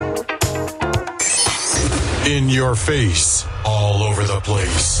In your face, all over the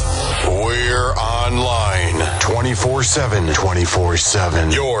place. We're online 24/7.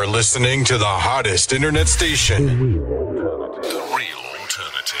 24/7. You're listening to the hottest internet station. The real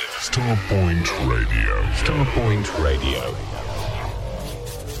alternative. Starpoint Radio. Starpoint Radio.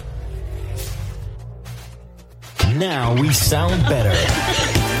 Now we sound better.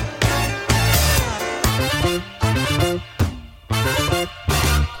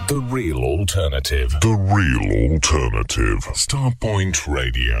 The real alternative. The real alternative. Starpoint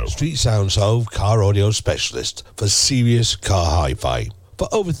Radio. Street Sounds Hove car audio specialist for serious car hi-fi. For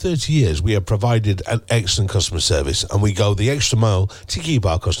over 30 years, we have provided an excellent customer service and we go the extra mile to keep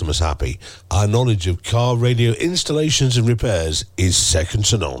our customers happy. Our knowledge of car radio installations and repairs is second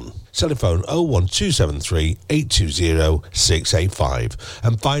to none. Telephone 01273 820 685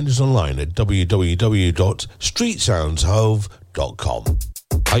 and find us online at www.streetsoundshove.com.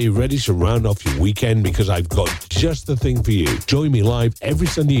 Are you ready to round off your weekend? Because I've got just the thing for you. Join me live every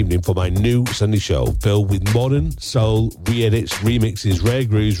Sunday evening for my new Sunday show filled with modern, soul, re-edits, remixes, rare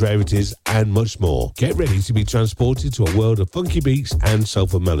grooves, rarities, and much more. Get ready to be transported to a world of funky beats and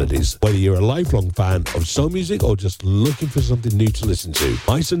soulful melodies. Whether you're a lifelong fan of soul music or just looking for something new to listen to,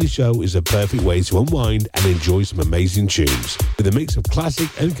 my Sunday show is a perfect way to unwind and enjoy some amazing tunes. With a mix of classic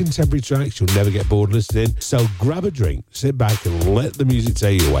and contemporary tracks, you'll never get bored listening. So grab a drink, sit back, and let the music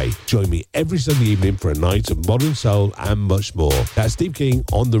take you away. Join me every Sunday evening for a night of modern soul and much more. That's Steve King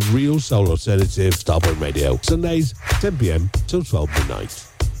on the Real Soul Alternative Starpoint Radio. Sundays, 10 p.m. till 12 midnight.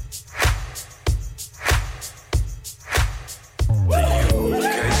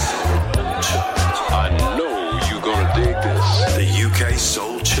 I know you're gonna dig this. The UK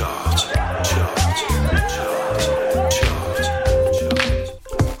Soul Chart.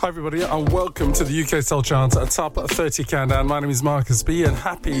 Hi everybody and welcome to the UK Soul Chart, a top 30 countdown. My name is Marcus B and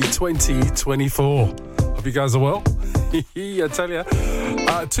happy 2024. Hope you guys are well. I tell you,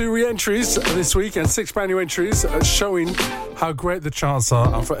 2 re-entries this week and 6 brand new entries showing how great the charts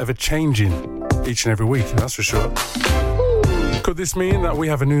are and forever changing each and every week, that's for sure. Could this mean that we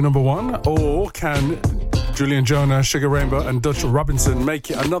have a new number one, or can Julian Jonah, Sugar Rainbow and Dutch Robinson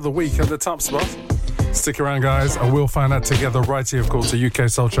make it another week at the top spot? Stick around, guys, and we'll find out together right here, of course, the UK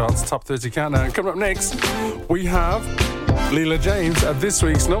Soul Charts Top 30 Countdown. Coming up next, we have Leela James at this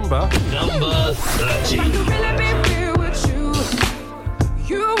week's number 30.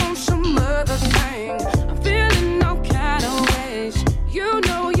 You want some other thing. I'm feeling all kind of ways. You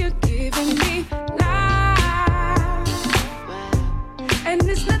know you're giving me life, and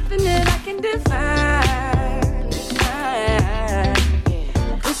there's nothing that I can define.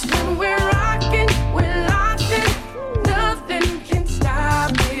 'Cause when we're rocking, we're locked in. Nothing can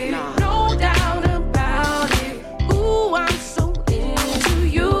stop it. No doubt about it. Ooh, I'm so into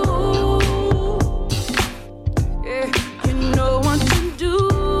you. Yeah, you know what to do.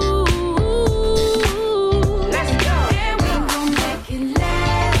 Let's go. And we gon' make it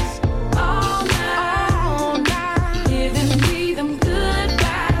last all night. Giving me them good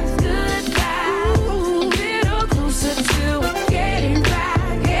vibes, good vibes.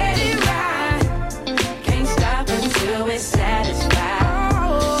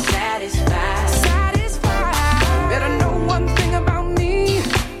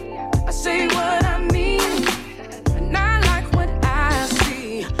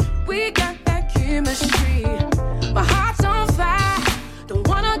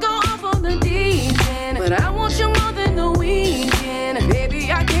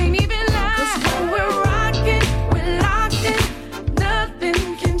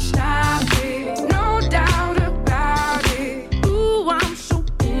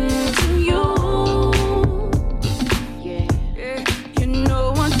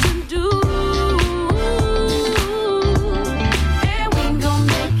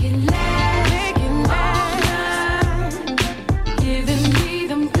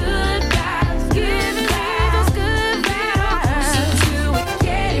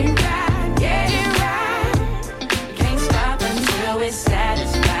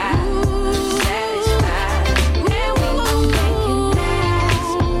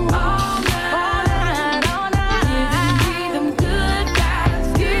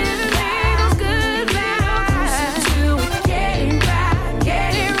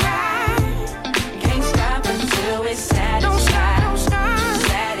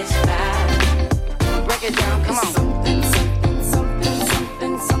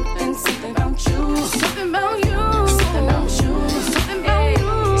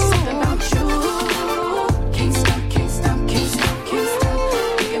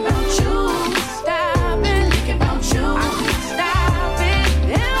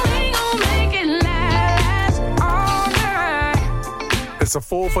 It's a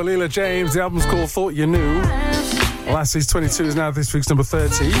 4 for Leela James. The album's called Thought You Knew. Last week's 22 is now this week's number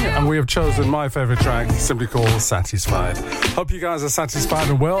 30, and we have chosen my favourite track, simply called Satisfied. Hope you guys are satisfied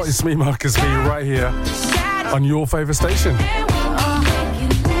and well. It's me, Marcus B, right here on your favourite station.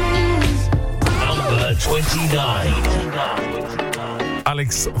 Number 29.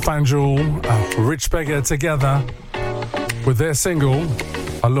 Alex Fanjul, Rich Beggar together with their single,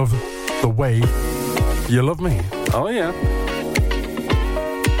 I Love the Way You Love Me. Oh, yeah.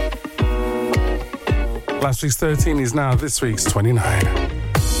 Last week's 13 is now this week's 29.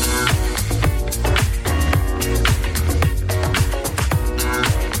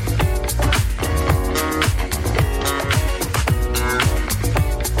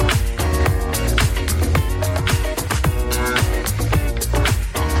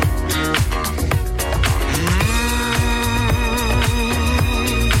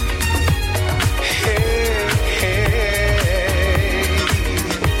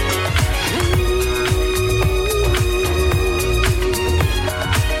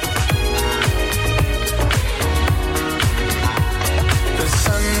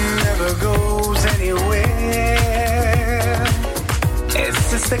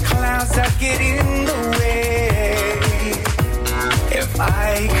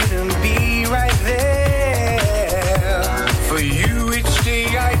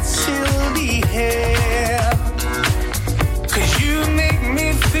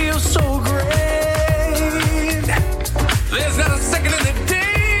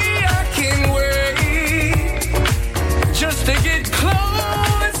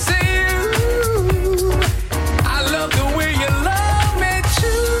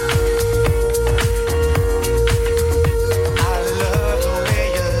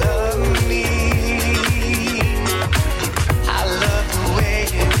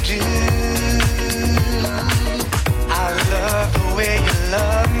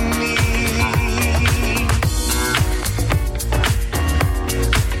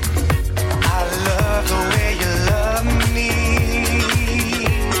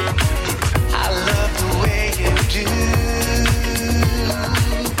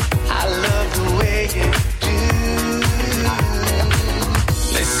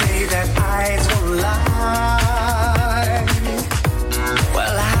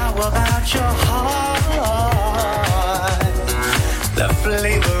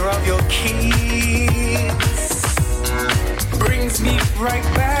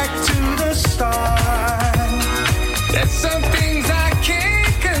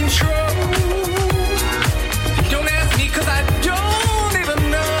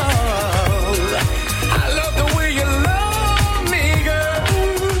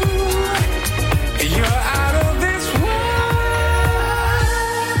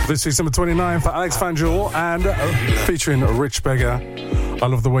 This is number 29 for Alex Fanjul and featuring Rich Beggar. I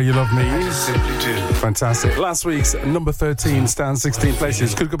Love the Way You Love Me. Fantastic. Last week's number 13 stands 16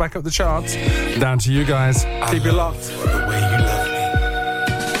 places. Could go back up the charts. Down to you guys. Keep it locked. The way you love me.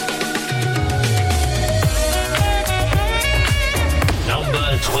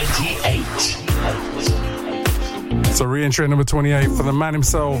 Number 28. So re-entry at number 28 for the man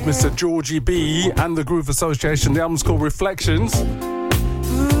himself, Mr. Georgie B and the Groove Association. The album's called Reflections.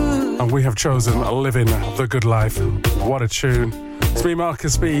 And we have chosen Living the Good Life. What a tune. It's me,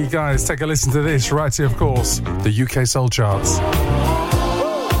 Marcus B. Guys, take a listen to this right here, of course, the UK Soul Charts.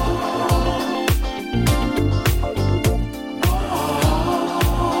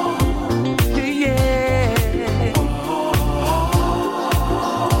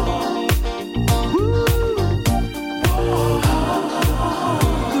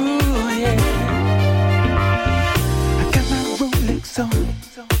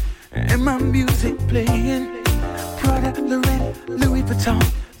 And my music playing, Prada, Laurent, Louis Vuitton,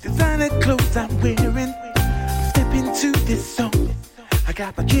 designer clothes I'm wearing. Step into this song. I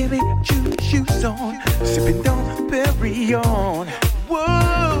got my Jimmy Choo shoes on, sipping Dom Perignon.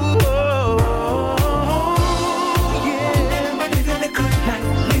 Whoa, yeah, living the good life,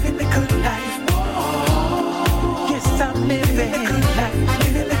 living the good life. Yes, I'm living the good life,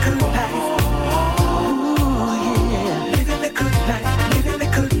 living the good life.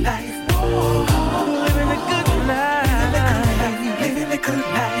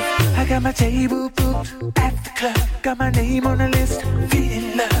 I got my table booked at the club, got my name on the list,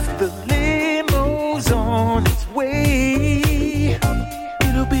 feeling love. The limo's on its way.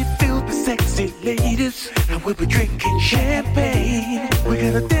 It'll be filled with sexy ladies, and we'll be drinking champagne. We're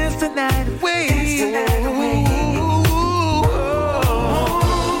gonna dance the night away. Dance the night away.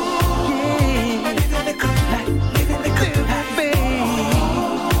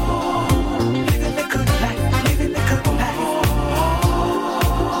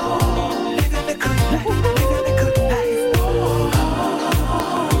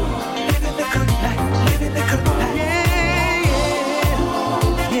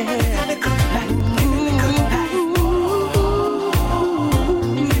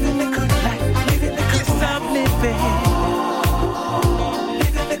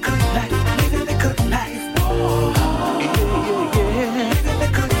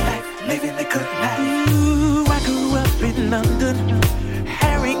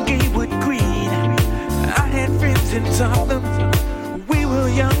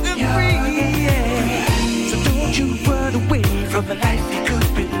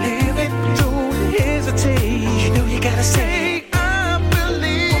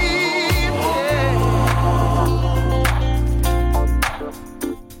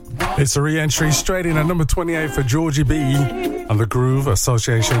 It's a re-entry straight in at number 28 for Georgie B and the Groove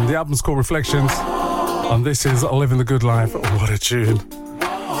Association. The album's called Reflections, and this is Living the Good Life. What a tune.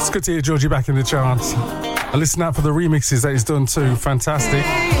 It's good to hear Georgie back in the charts. And listen out for the remixes that he's done too. Fantastic.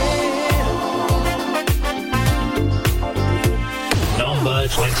 Number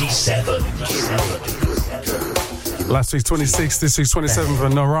 27. Last week's 26, this week's 27 for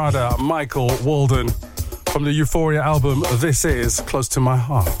Narada, Michael Walden. From the Euphoria album, this is Close to My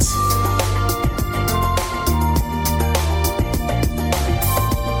Heart.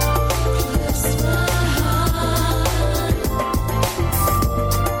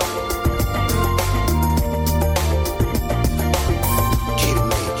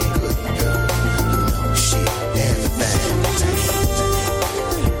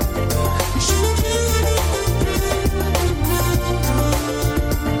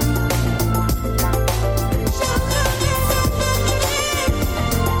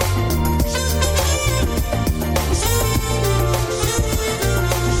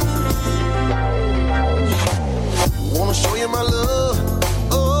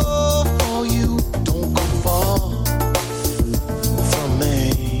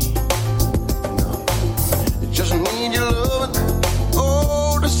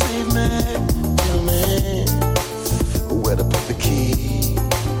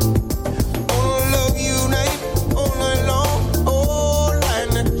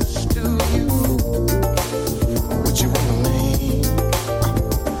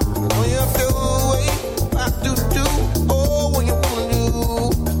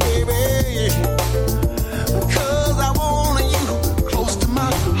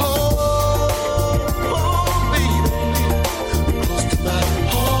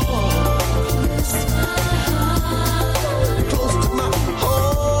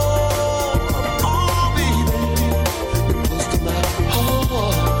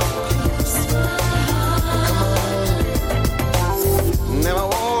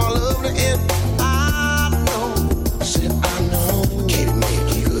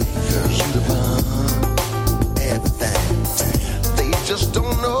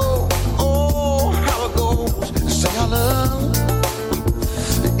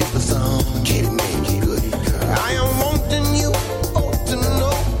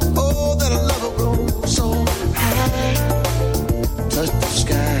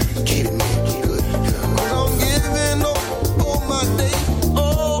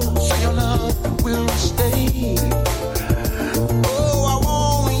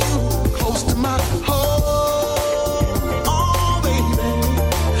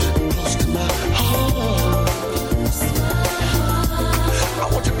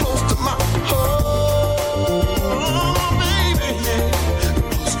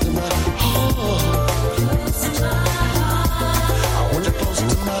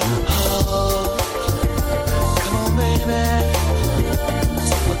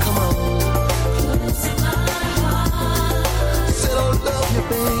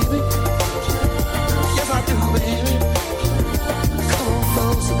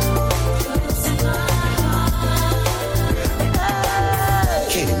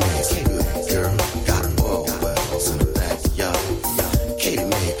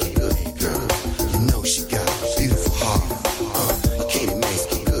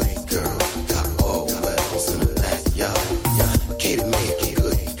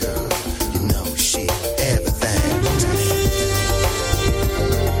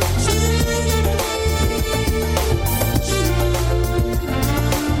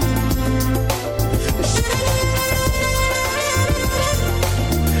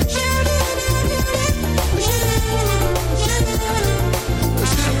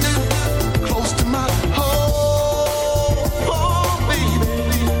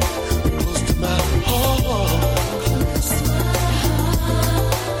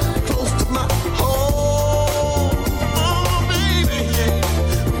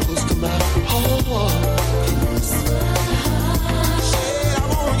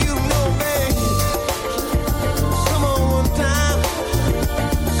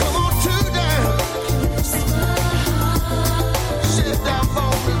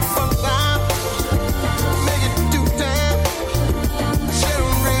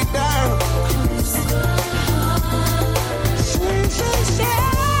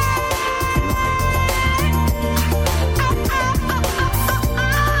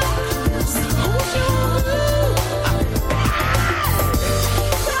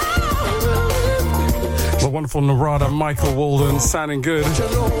 Wonderful Narada, Michael Walden, sounding good.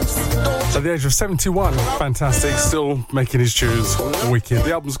 At the age of 71, fantastic, still making his tunes. Wicked.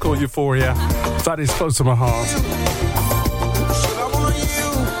 The album's called Euphoria. That is Close to My Heart.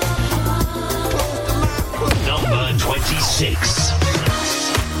 26.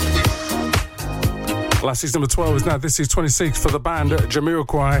 Last season number 12 is now this is 26 for the band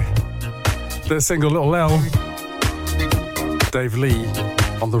Jamiroquai. Their single Little L. Dave Lee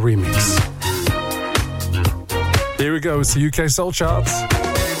on the remix. Here we go, it's the UK Soul Charts.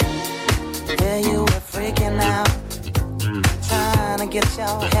 Yeah, you were freaking out, trying to get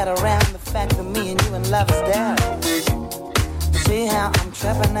your head around the fact that me and you in love is dead. See how I'm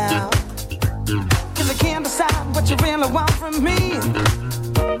tripping out, 'cause I can't decide what you really want from me.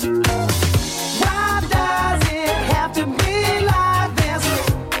 Why does it have to be like this?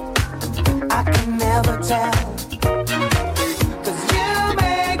 I can never tell.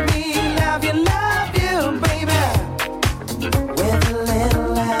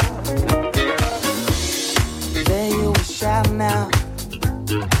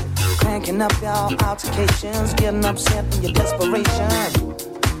 Cranking up your altercations, getting upset in your desperation,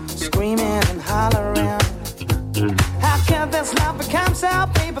 screaming and hollering. How can this love become so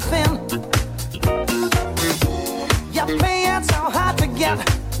paper thin? You're playing so hard to get.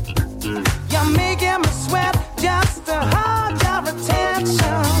 You're making me sweat just to hold your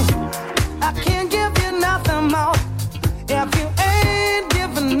attention. I can't give you nothing more if you ain't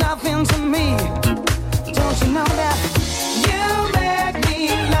giving nothing to me. Don't you know that?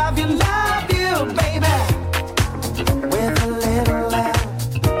 Love you, baby, with a little love.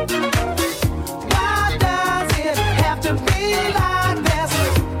 Why does it have to be like this?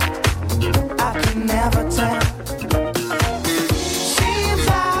 I can never tell. Seems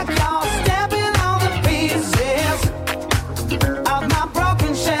like you're stepping on the pieces of my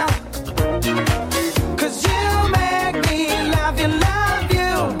broken shell. 'Cause you make me love you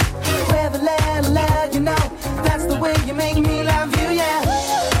with a little love, you know. That's the way you make me love you, yeah.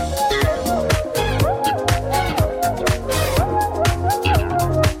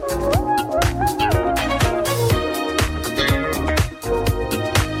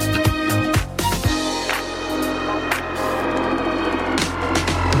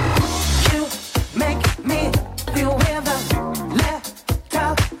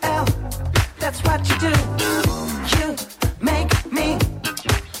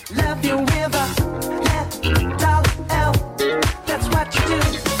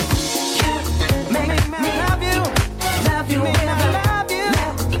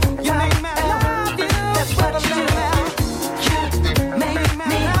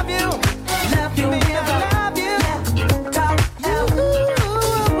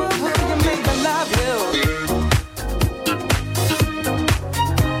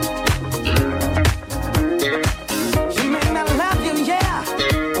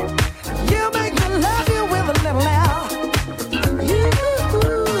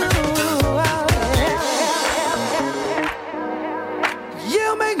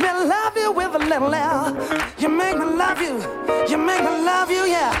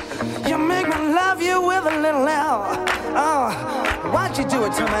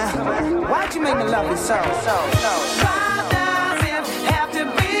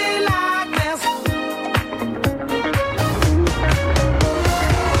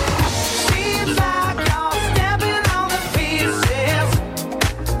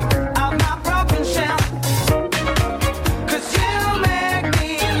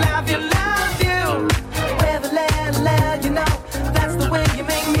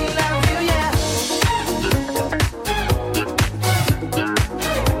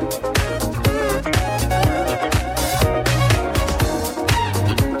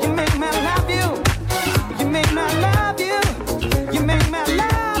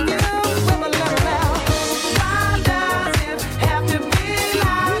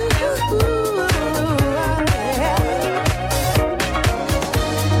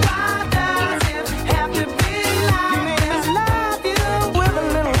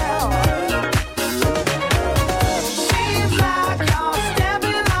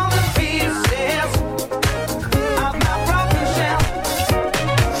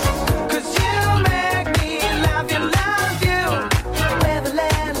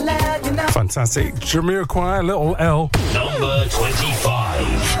 Fantastic. Jamiroquai, Little L. Number 25.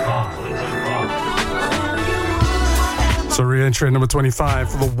 So re-entry at number 25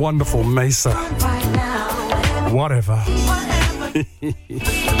 for the wonderful Mesa. Whatever.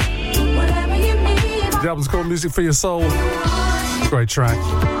 The album's called Music for Your Soul. Great track.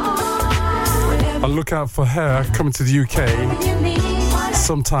 I look out for her coming to the UK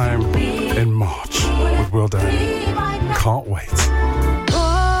sometime in March with Will Derry. Can't wait.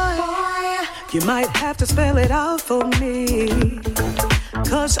 You might have to spell it out for me,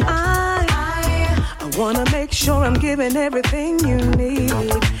 'cause I wanna make sure I'm giving everything you need.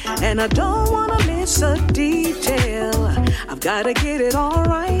 And I don't wanna miss a detail. I've gotta get it all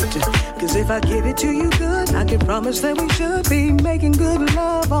right. Cause if I give it to you good, I can promise that we should be making good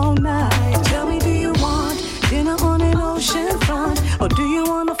love all night. Tell me, do you want dinner on an ocean front? Or do you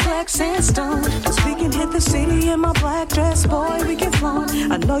wanna flex and stunt? Cause we can hit the city in my black dress, boy, we can flaunt.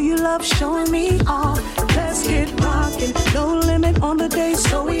 I know you love showing me off. Let's get rockin', no limit on the day,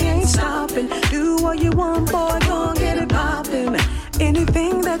 so we ain't stopping. Do what you want, boy, gon' get it poppin'.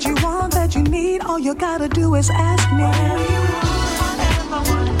 Anything that you want, that you need, all you gotta do is ask me. Whatever you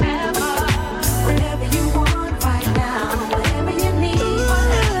want, whatever, whatever you want right now, whatever you need,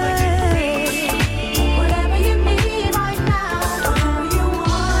 whatever you need right now, whatever you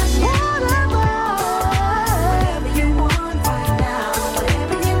want, whatever you want right now,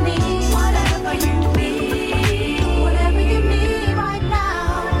 whatever you need, whatever you need right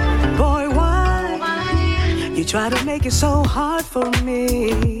now. Boy, why you try to make it so hard for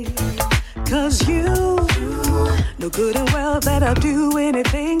me? Cause you know good and well that I'll do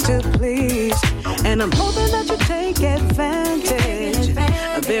anything to please. And I'm hoping that you take advantage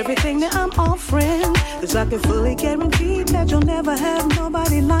of everything that I'm offering. Cause I can fully guarantee that you'll never have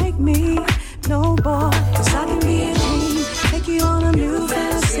nobody like me. No boy, cause I can be a dream, take you on a new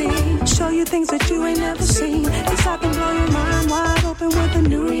fantasy, show you things that you ain't never seen. Cause I can blow your mind wide open with a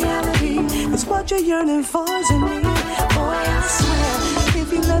new reality. Cause what you're yearning for is in me. Boy, I swear,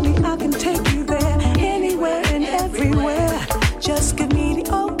 if you let me, I can take you there, anywhere and everywhere. Just give me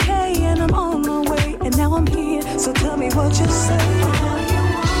the okay and I'm on my way. And now I'm here, so tell me what you say.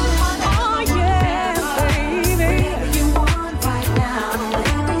 Oh yeah, baby. Whatever you want right now,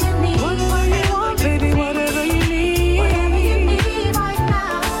 whatever you need. Whatever you want, baby, whatever you need. Whatever you need right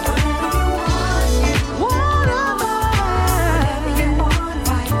now, whatever you want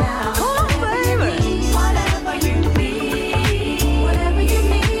right now. Oh baby, whatever you need, whatever you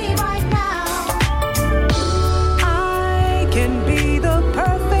need right now. I can be the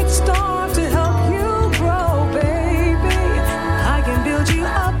perfect storm to help you grow, baby. I can build you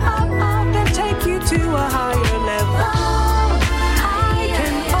up, and take you to a higher level. I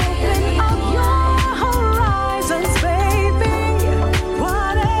can open up your horizons, baby.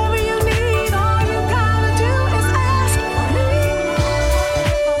 Whatever you need, all you gotta do is ask me.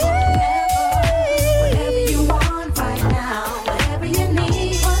 Whatever you want right now, whatever you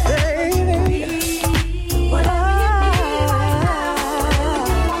need, baby. Whatever you need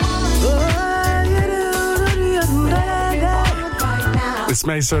right now. This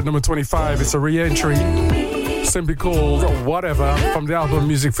May at number 25. It's a re-entry, simply called Whatever, from the album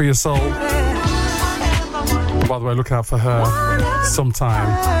Music for Your Soul. By the way, look out for her sometime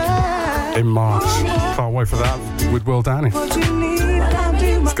in March. Can't wait for that with Will Danny.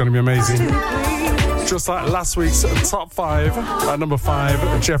 It's going to be amazing. Just like last week's top 5, at number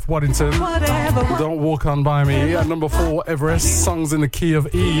 5, Jeff Waddington, Don't Walk On By Me. At number 4, Everest, Songs in the Key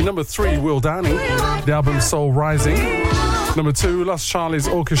of E. Number 3, Will Danny, the album Soul Rising. Number 2, Lost Charlie's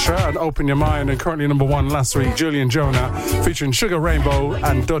Orchestra and Open Your Mind. And currently number 1 last week, Julian Jonah, featuring Sugar Rainbow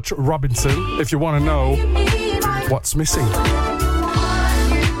and Dutch Robinson. If you want to know what's missing,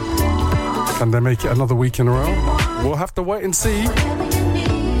 can they make it another week in a row? We'll have to wait and see.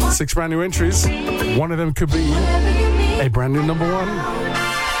 6 brand new entries. One of them could be a brand new number 1.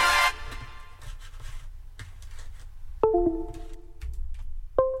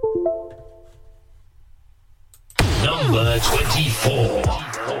 Number 24.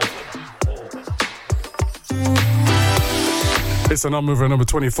 It's a non-mover, number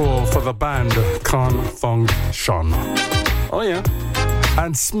 24 for the band Con Fong Shon. Oh yeah.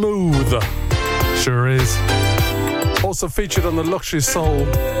 And Smooth. Sure is. Also featured on the Luxury Soul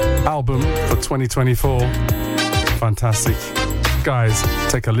album for 2024. Fantastic. Guys,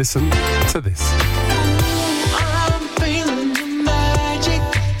 take a listen to this. I'm feeling the magic.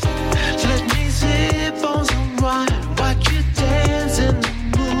 Let me sip on some wine. Watch you dance in the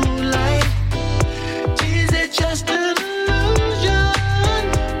moonlight. Is it just an illusion?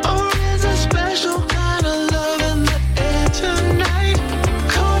 Or is a special kind of love in the air tonight?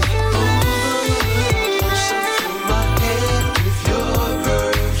 Cause you my head with your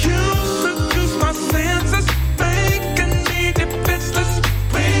perfume. Seduce my senses, making me defenseless,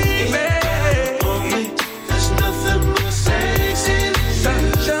 baby.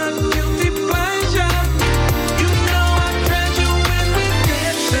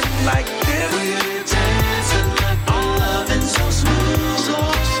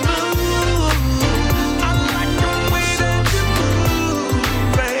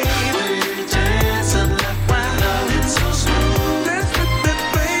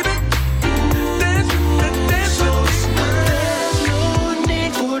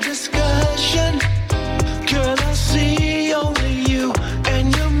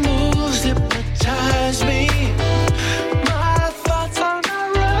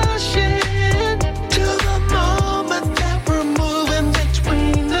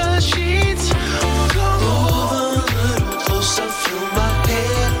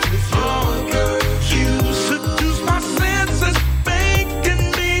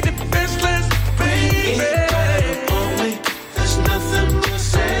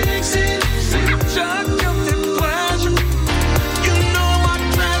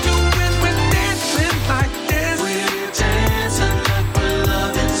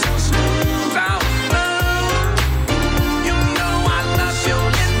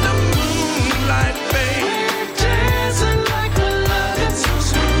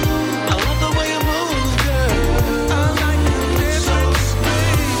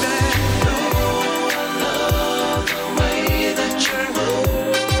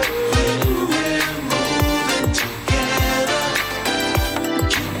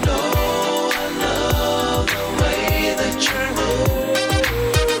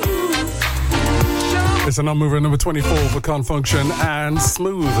 It's a non-mover number 24 for Can't Function and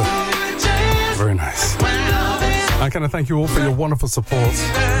Smooth. Very nice. I kind of thank you all for your wonderful support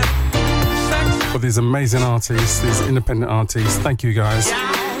for these amazing artists, these independent artists. Thank you, guys.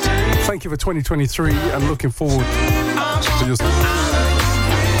 Thank you for 2023 and looking forward to your...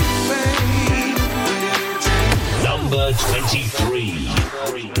 Number 23.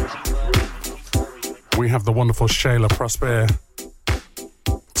 We have the wonderful Shayla Prosper.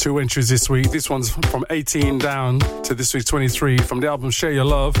 2 entries this week. This one's from 18 down to this week's 23 from the album Share Your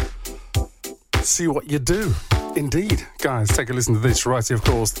Love. See What You Do. Indeed. Guys, take a listen to this. Right here, of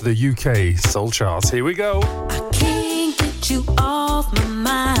course, to the UK Soul Charts. Here we go. I can't get you off my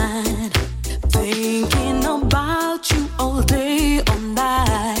mind. Thinking about you all day, all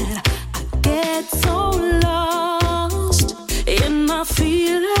night. I get so lost in my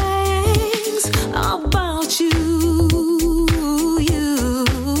feelings about you.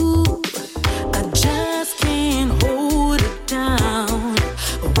 I just can't hold it down.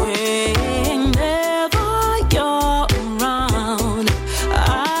 Whenever you're around,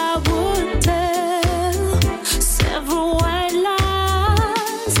 I would tell several white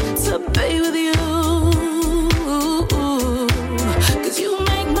lies to be with you. 'Cause you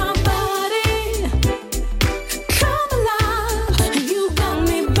make my body come alive. You got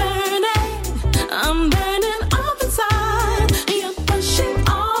me burning. I'm burning up inside. You're pushing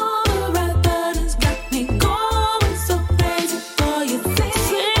all the right buttons, got me going so crazy for you.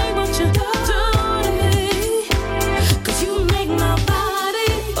 See what you do to me. 'Cause you make my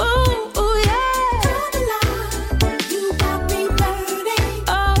body, ooh, yeah, come alive. You got me burning.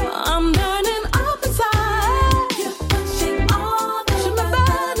 Oh, I'm burning up inside. You're pushing all the right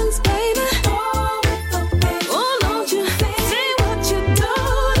buttons, baby. Oh, don't you see what you do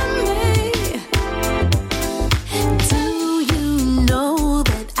to me? Do you know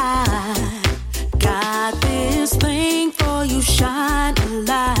that I got this thing for you? Shine a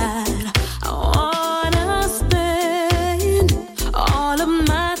light. I wanna spend all of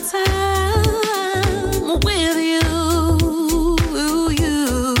my time with you.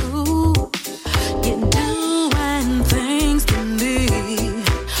 You're doing things to me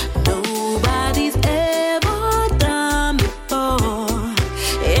nobody's ever done before.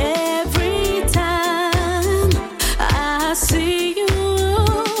 Every time I see you,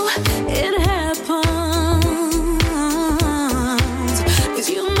 it happens. 'Cause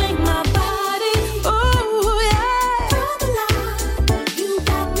you make my body, oh yeah, come alive. You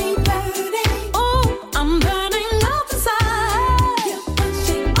got me burning. Oh, I'm burning up inside. You're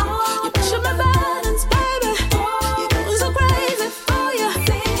pushing my buttons, baby. You're doing so crazy for you.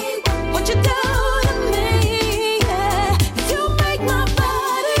 See what you do to me, yeah. You make my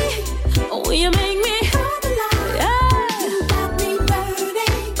body, oh, you make me come alive. Yeah. You got me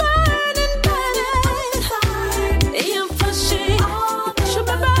burning, burning, burning inside. You're pushing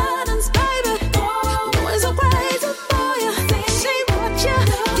my buttons, baby. Doing so crazy for you. See what you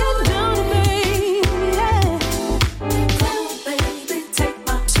do to me, yeah. Come, baby, take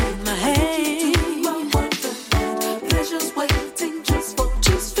my hand. Pleasure's waiting just for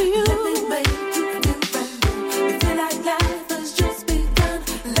you. Let me make you feel brand new. You feel like life has just begun.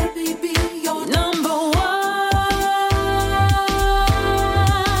 Let me be your number one.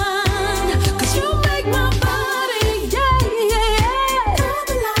 'Cause you make my body, yeah, yeah, yeah,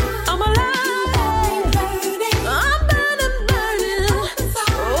 come alive. I'm alive, burning. I'm burning, burning.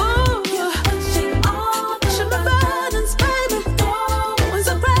 Oh, you're pushing my buttons, baby. Doing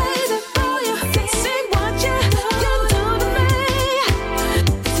so crazy for you. See what you do to me.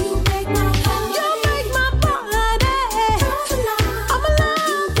 'Cause you make my body come alive. I'm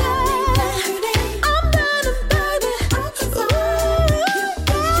alive, yeah. I'm burning, baby. I'm going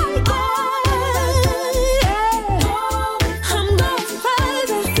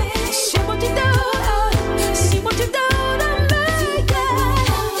crazy. See what you do. See what you do to me,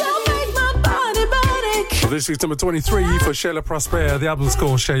 yeah. You make my body burning. Well, this week's number 23 for Shayla Prosper. The album's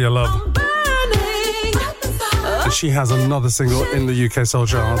called Share Your Love. Burning. And she has another single in the UK Soul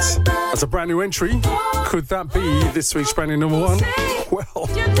Charts. That's a brand new entry. Could that be this week's brand new number one? Well,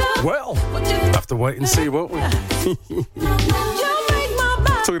 have to wait and see, won't we?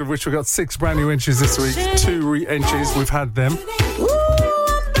 Talking of which, we've got 6 brand new entries this week, 2 re-entries. We've had them.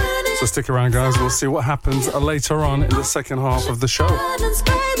 So stick around, guys. We'll see what happens later on in the second half of the show.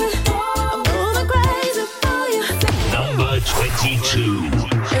 Number 22.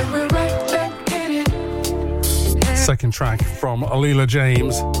 Second track from Alila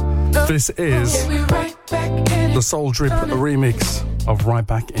James. This is the Soul Drip remix of Right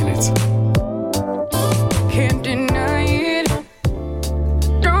Back In It. Can't deny it.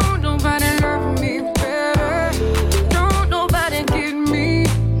 Don't nobody love me better.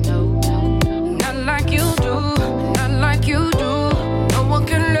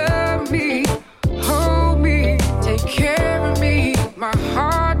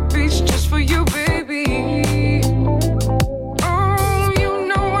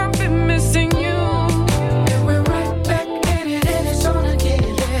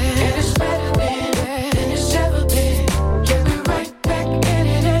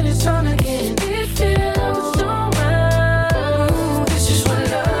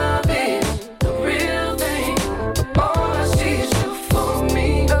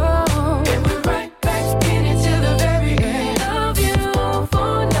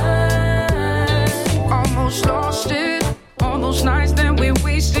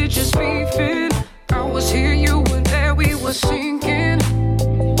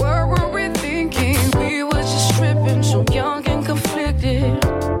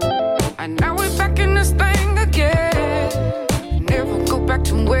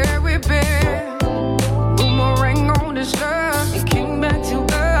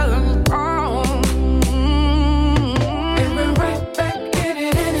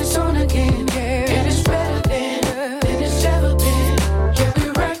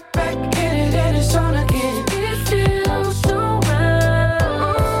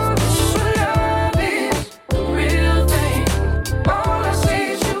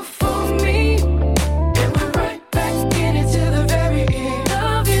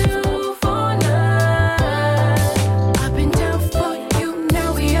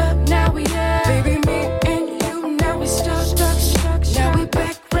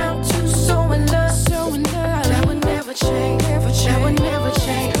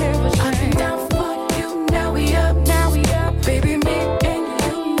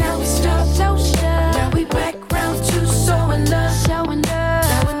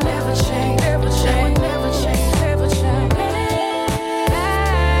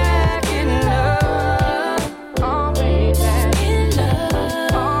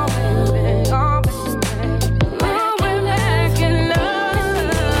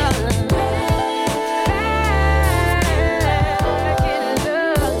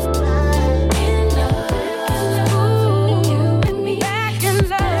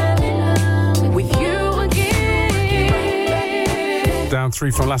 Down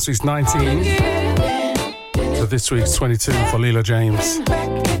 3 from last week's 19 to this week's 22 for Leela James.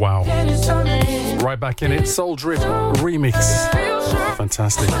 Wow. Right back in it. Soul Drip remix.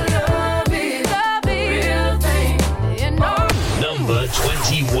 Fantastic. Number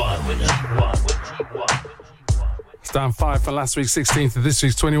 21. It's down 5 from last week's 16 to this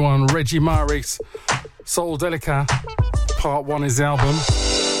week's 21. Reggie Marix, Soul Delica. Part 1 is the album.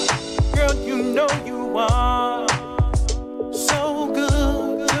 Girl, you know you are so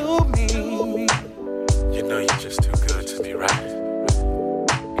good to me. You know you're just too good to me, right?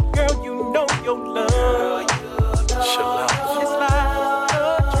 Girl, you know your love. Your love. It's like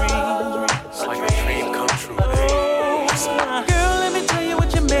a dream. It's like a dream come true, babe. Listen. Girl, let me tell you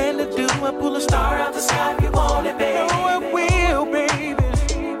what you're meant to do. I pull a star out the sky if you want it, baby. No, I will, baby.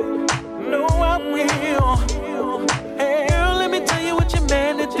 No, I will. Hey, girl, let me tell you what you're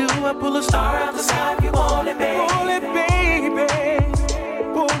meant to do. I pull a star out the sky if you want it, baby. Pull it, baby.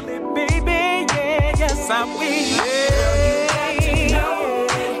 Pull it, baby. Yeah, yes, I will.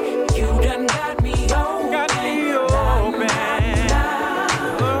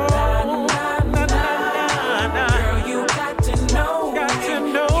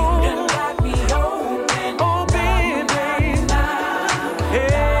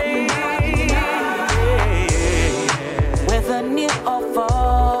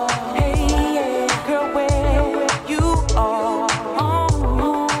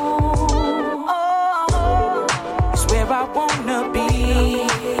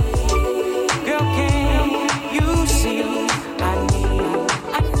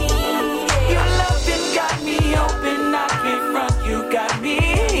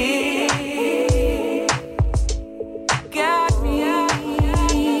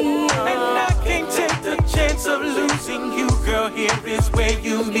 Here is where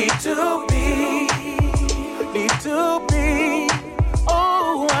you need to be.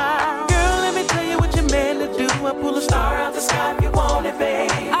 Oh, wow. Girl, let me tell you what you're meant to do. I pull a star out the sky if you want it, babe.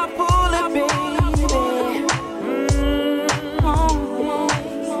 I pull it, baby.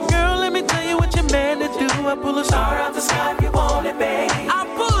 Girl, let me tell you what you're meant to do. I pull a star out the sky if you want it, babe. I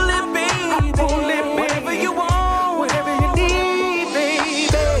pull it, baby. I pull it, whatever you want, whatever you need, baby.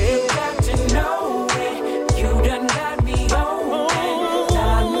 You got to know it. You done got me on.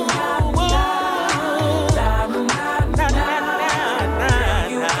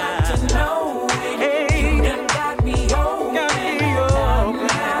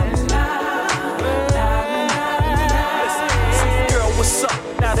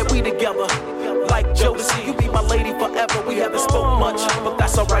 Together, like Jodeci, you be my lady forever. We haven't spoke much, but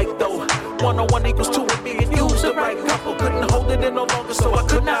that's alright though. 101 equals 2 with me and you's the right couple. Couldn't hold it in no longer, so I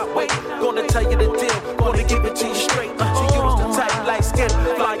could not wait. Gonna tell you the deal, gonna give it to you straight. To use the type light skin,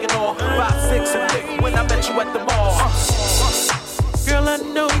 flying on 5, 6, and 8 when I met you at the mall. Girl, I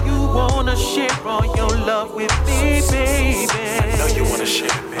know you wanna share all your love with me, baby. I know you wanna share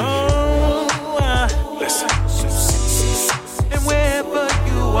it, baby. Listen. And wherever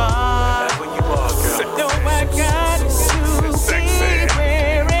you are, girl. No, I got to be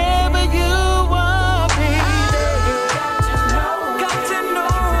wherever you are, baby. Got to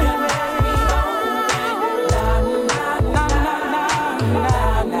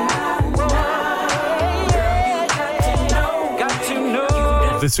know. Got to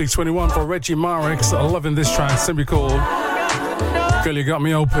know. This week's 21 for Reggie Marix. Loving this track, simply called Girl You Got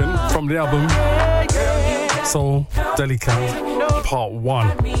Me Open from the album Soul Delica Part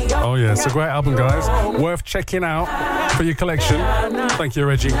 1. Oh yeah, it's a great album, guys. Worth checking out for your collection. Thank you,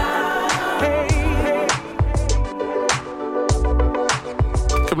 Reggie.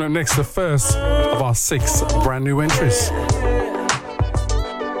 Coming up next, the first of our 6 brand new entries.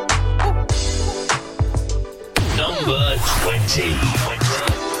 Number 20.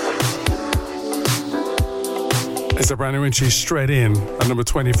 It's a brand new entry straight in at number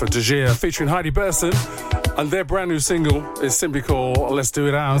 20 for Dejia featuring Heidi Burson. And their brand new single is simply called Let's Do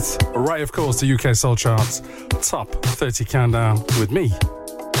It Out. Right, of course, the UK Soul Charts Top 30 Countdown with me,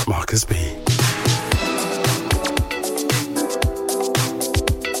 Marcus B.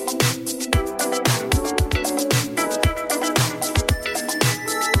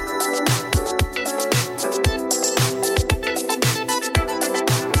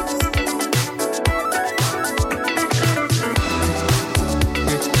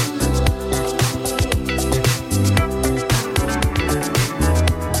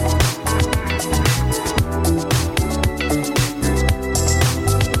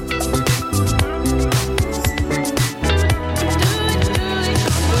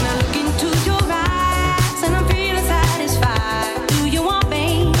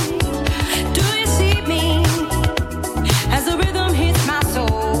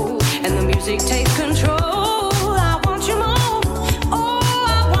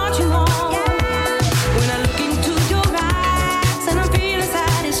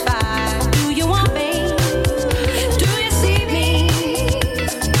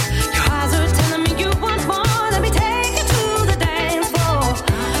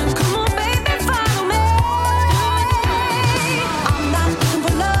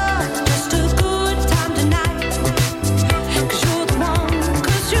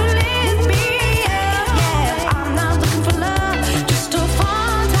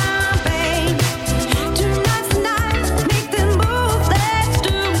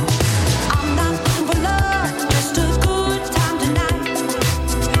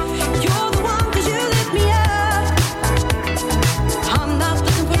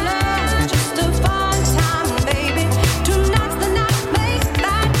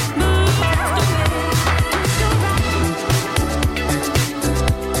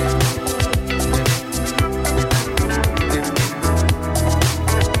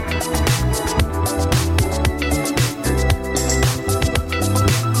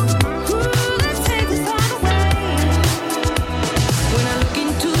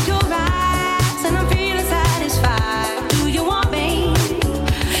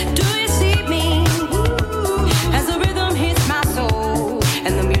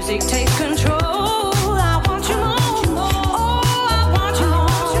 take control. I want you more. Oh, I want you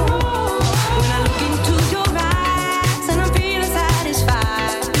more. When I look into your eyes and I'm feeling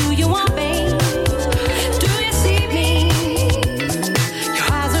satisfied, do you want me? Do you see me? Your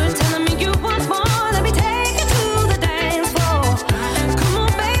eyes are telling me you want more. Let me take you to the dance floor. Come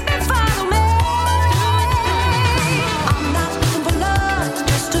on, baby, follow me. I'm not looking for love,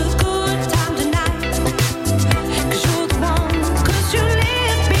 just a good time tonight. 'Cause you're the one, 'cause you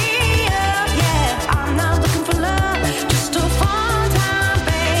lift me up, yeah. I'm not looking for love, just a fun time,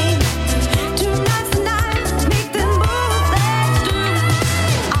 babe. Tonight's the night, make the move, let's do it.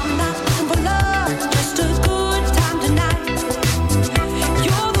 I'm not looking for love, just a good time tonight.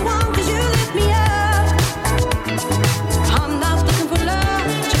 You're the one, 'cause you lift me up. I'm not looking for love,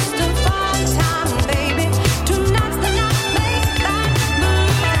 just a fun time, baby. Tonight's the night, make that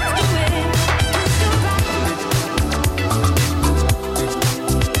move, let's do it.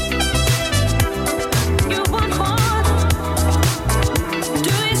 You want more?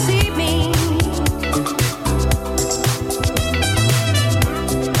 Do you see me?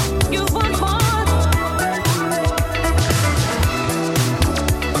 You want more?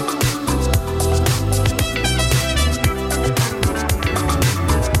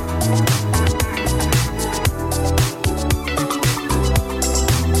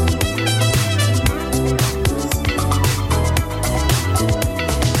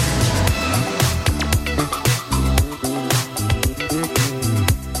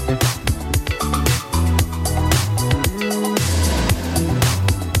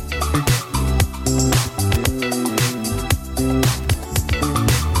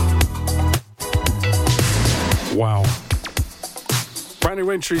 Wow. Brand new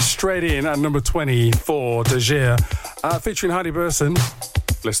entry straight in at number 20 for De Gea, featuring Heidi Burson.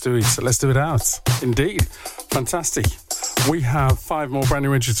 Let's do it. Let's do it out. Indeed. Fantastic. We have 5 more brand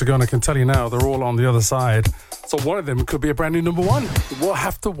new entries to go, and I can tell you now, they're all on the other side. So one of them could be a brand new number 1. We'll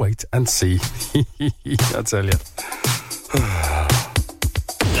have to wait and see. I tell you.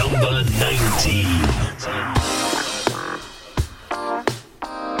 Number 19.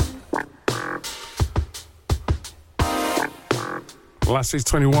 Last week's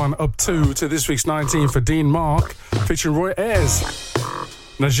 21 up 2 to this week's 19 for Dean Mark, featuring Roy Ayers.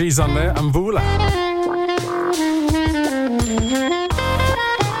 Najee's on there and Vula.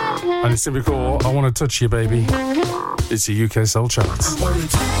 And it's simply called I Want to Touch You, Baby. It's the UK Soul Charts.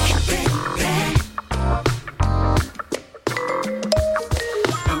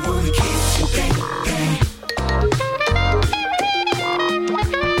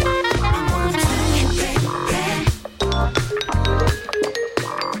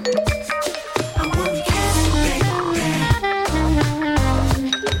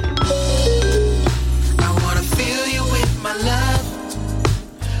 I wanna feel you with my love.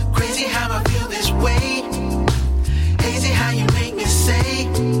 Crazy how I feel this way. Hazy how you make me say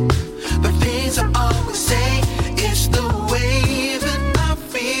the things I always say. It's the way that I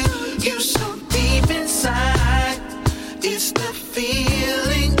feel you so deep inside. It's the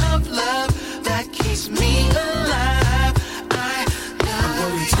feeling of love that keeps me alive. I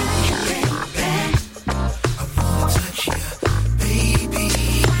love you, baby. I wanna touch you, baby.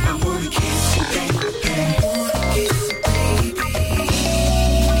 I wanna kiss you, baby. I wanna kiss you, baby.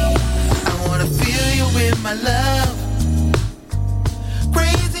 I wanna feel you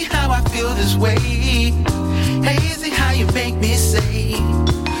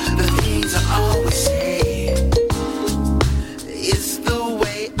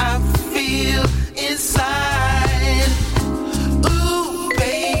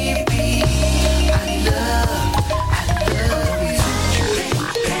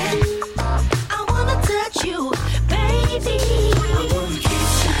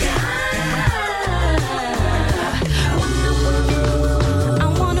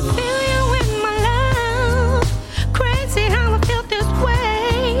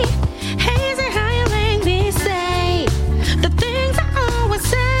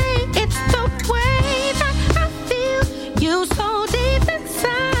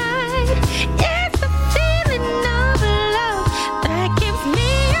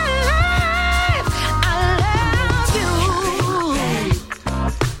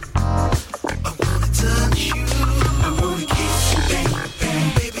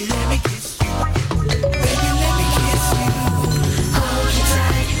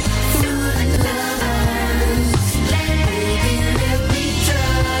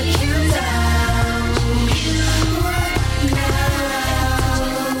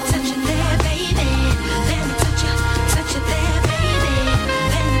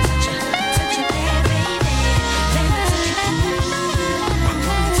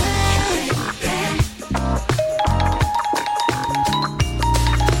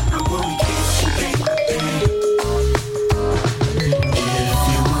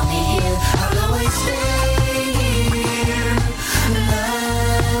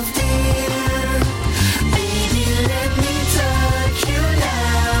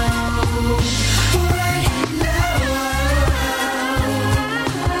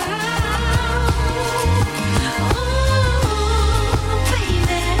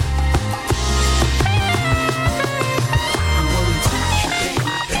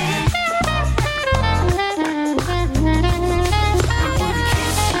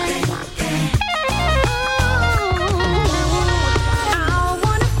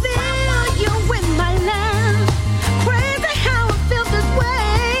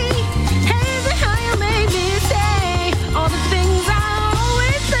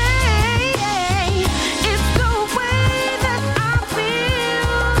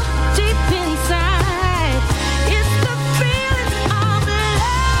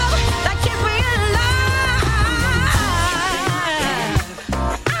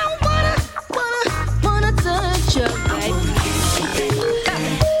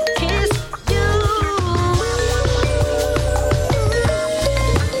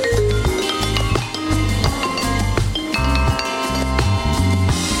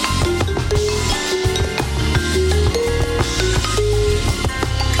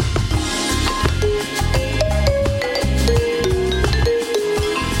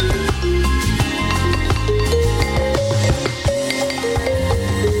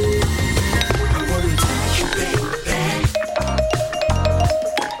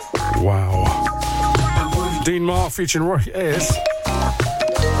Dean Mark featuring Roy Ayers.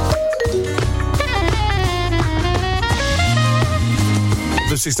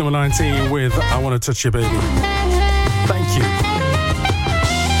 This is number 19 with I Want to Touch You, Baby. Thank you.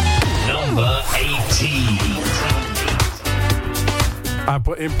 Number 18.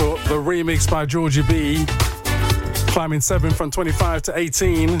 Output Input, the remix by Georgie B. Climbing 7 from 25 to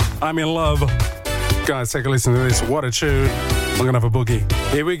 18. I'm in love. Guys, take a listen to this. What a tune. We're going to have a boogie.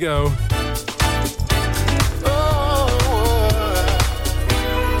 Here we go.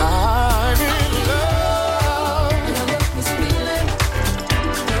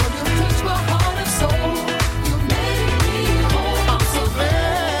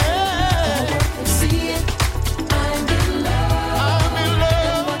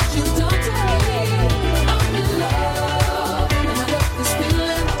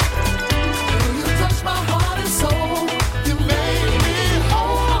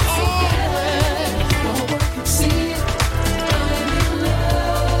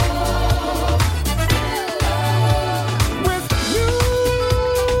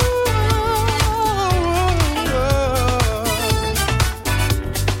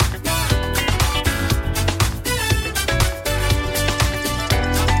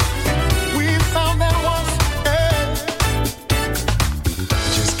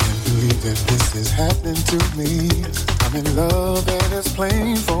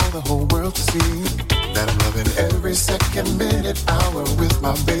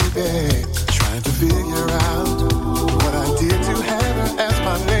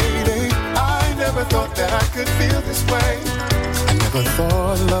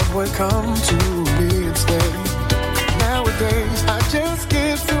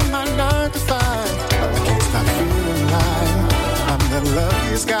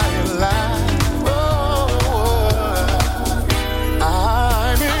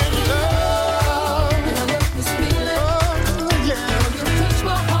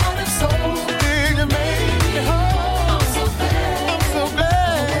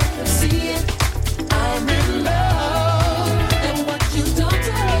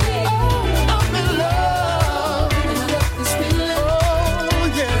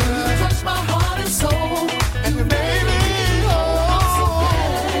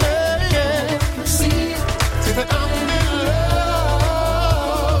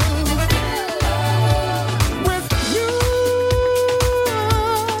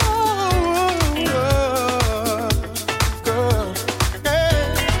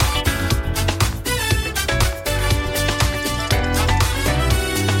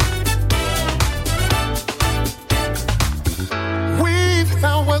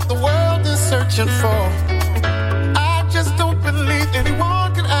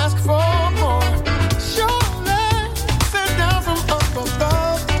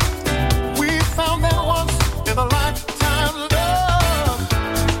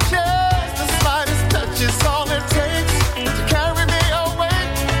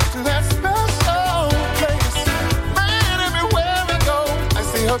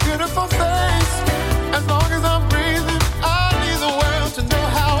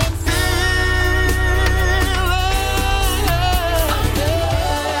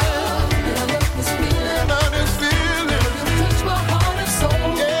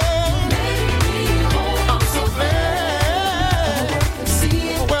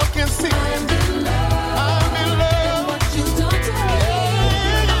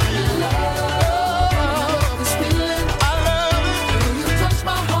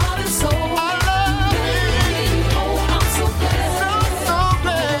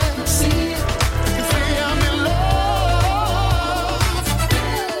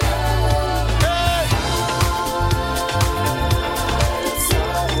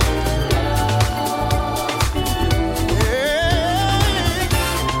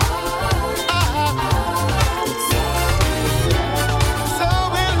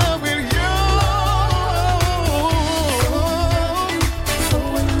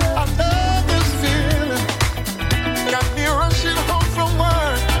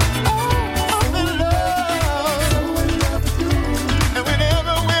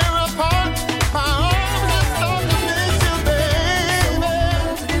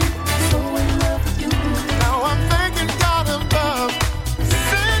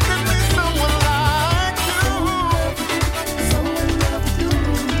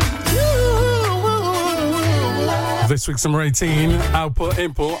 This week's number 18, Output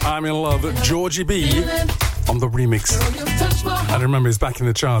Input, I'm in Love, Georgie B on the remix. And remember, it's back in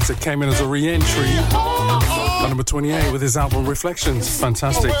the charts. It came in as a re-entry at number 28 with his album Reflections.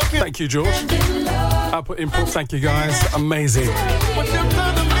 Fantastic. Thank you, George. Output Input, thank you guys. Amazing. Number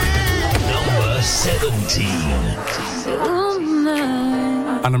 17. 17.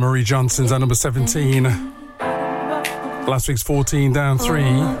 Anna Marie Johnson's at number 17. Last week's 14 down 3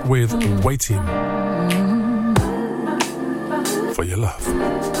 with Waiting for Your Love.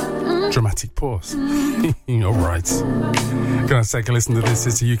 Dramatic pause. All right. Gonna take a listen to this.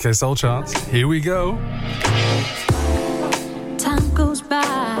 It's the UK Soul Chart. Here we go. Time goes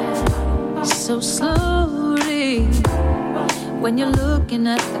by so slowly when you're looking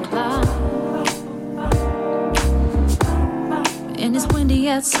at the clock, and it's windy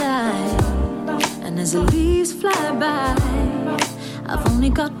outside, and as the leaves fly by, I've only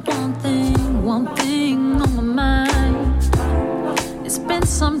got one thing on my mind. It's been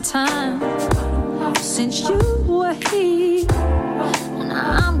some time since you were here, and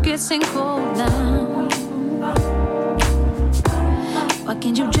I'm getting cold now. Why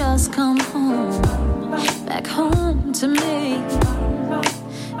can't you just come home, back home to me?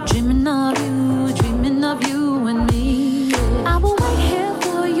 Dreaming of you and me. I will wait here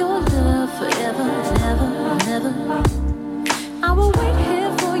for your love forever, never, never. I will wait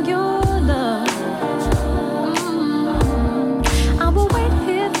here for your love. I will wait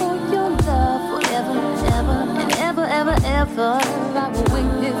here for your love forever, ever, and ever, ever, ever. I will wait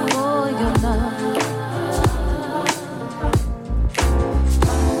here for your love.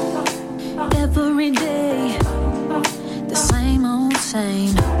 Every day, the same old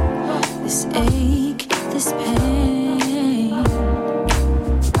same. This ache, this pain.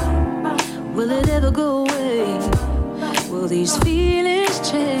 Will it ever go away? Will these feelings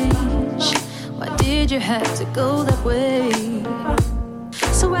change? Why did you have to go that way?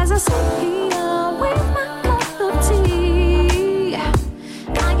 So as I sit here with my cup of tea,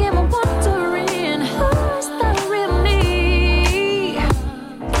 I am wondering who's the real me?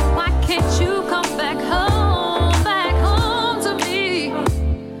 Why can't you come back home to me?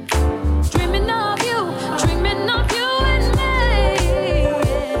 Dreaming of you and me.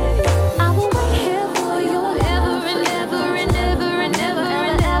 I will wait here for you ever and ever and ever and ever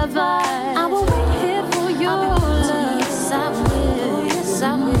and ever. I will wait here for your love. Yes, I will. Yes, I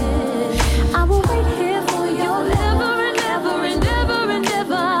will. I will wait here for your ever and ever and ever and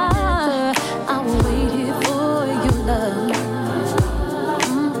ever. I will wait here for your love.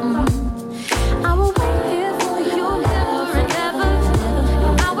 I will wait here for your ever and ever.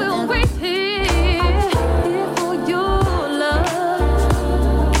 I will wait here for your love.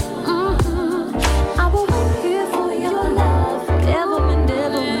 I will wait here for your love, ever and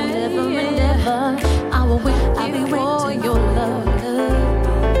ever and ever and ever. I will wait here for your love,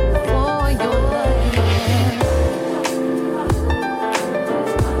 for your love.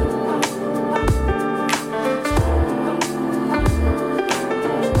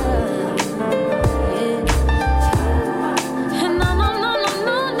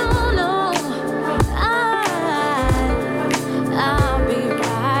 I'll be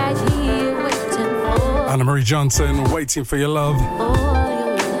right here waiting for Anna Marie Johnson, Waiting for Your Love.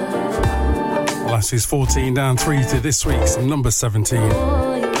 Last week's 14 down 3 to this week's number 17.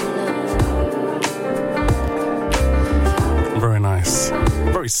 Very nice.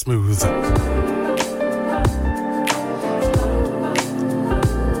 Very smooth.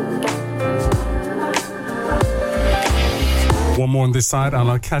 One more on this side, and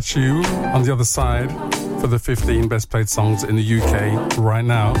I'll catch you on the other side for the 15 best played songs in the UK right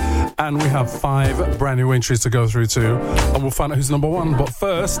now. And we have 5 brand new entries to go through too, and we'll find out who's number 1. But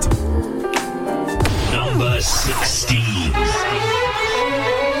first, Number 16.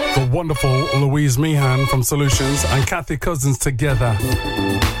 the wonderful Louise Meehan from Solutions and Kathy Cousins together,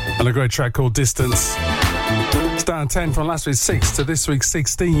 and a great track called Distance. It's down 10 from last week's 6 to this week's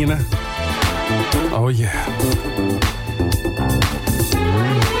 16. Oh yeah.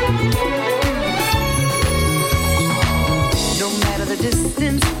 No matter the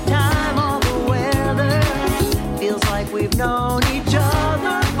distance, time, or the weather, feels like we've known each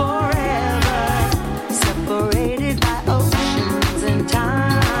other forever. Separated by oceans and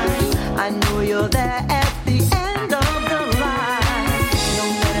time, I know you're there at the end of the line. No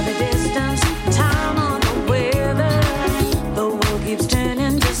matter the distance, time, or the weather, the world keeps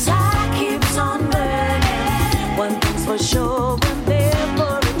turning, desire keeps on burning. One thing's for sure, we're there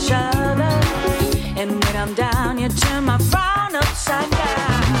for each other. And when I'm down, you turn my frown upside down.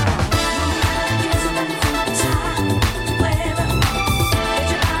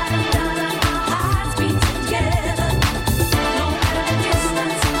 Together. No matter the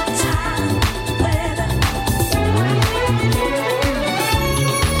distance, time, weather.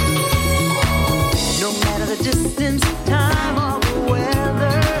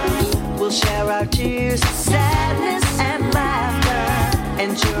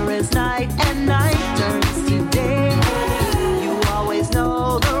 sure as night and night turns to day. You always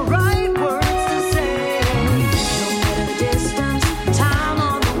know the right words to say. No matter the distance, time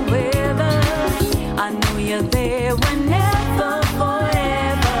or the weather, I know you're there whenever,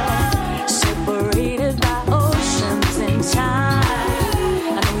 forever. Separated by oceans and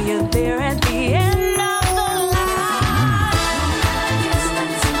time, I know you're there at the end.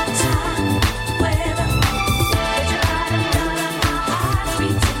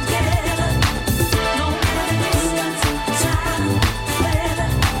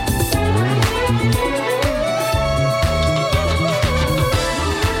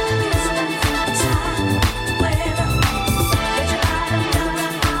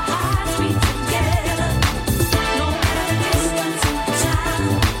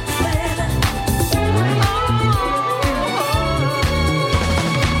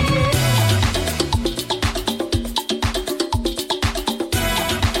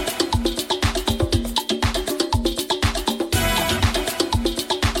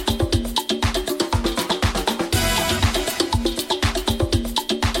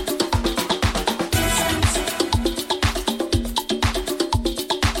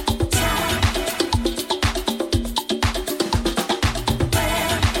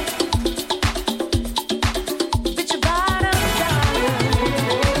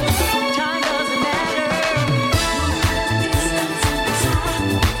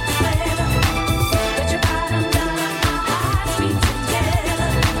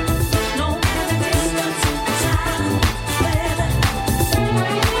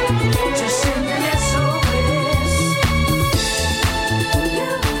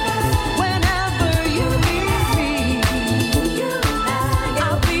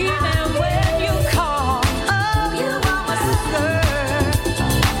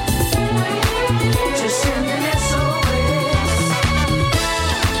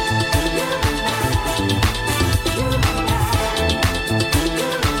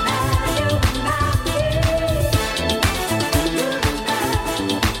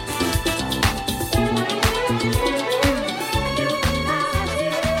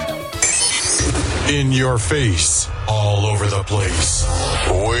 In your face, all over the place.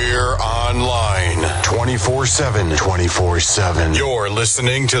 We're online 24/7. 24/7. You're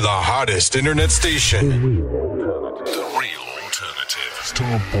listening to the hottest internet station. The real alternative.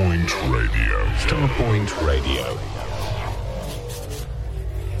 Starpoint Radio. Starpoint Radio.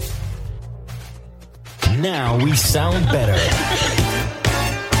 Now we sound better.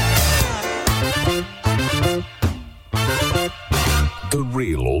 The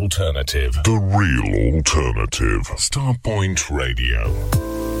real alternative. The real alternative. Starpoint Radio.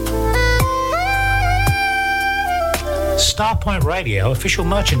 Starpoint Radio official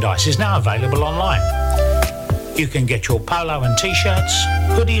merchandise is now available online. You can get your polo and t-shirts,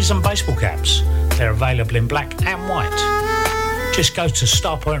 hoodies and baseball caps. They're available in black and white. Just go to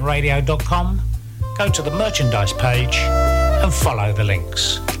starpointradio.com, go to the merchandise page and follow the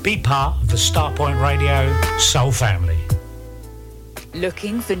links. Be part of the Starpoint Radio Soul family.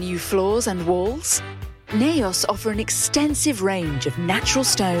 Looking for new floors and walls? Naos offer an extensive range of natural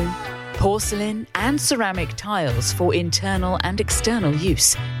stone, porcelain and ceramic tiles for internal and external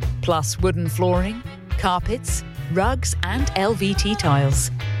use, plus wooden flooring, carpets, rugs and LVT tiles.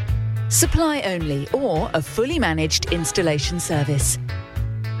 Supply only or a fully managed installation service.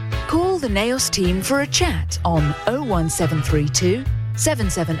 Call the Naos team for a chat on 01732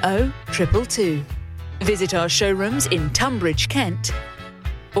 770 222. Visit our showrooms in Tunbridge, Kent,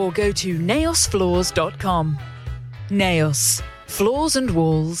 or go to naosfloors.com. Naos, floors and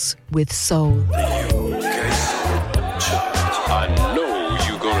walls with soul. I know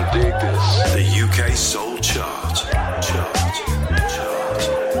you're gonna dig this. The UK Soul Chart.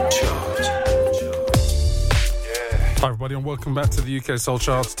 Hi everybody and welcome back to the UK Soul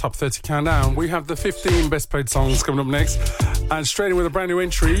Charts Top 30 Countdown. We have the 15 best played songs coming up next, and straight in with a brand new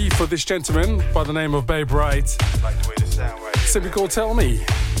entry for this gentleman by the name of Babe Wright. Like the way the sound right. Simply called Tell Me.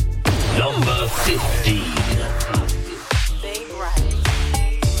 Number 15. Babe Wright.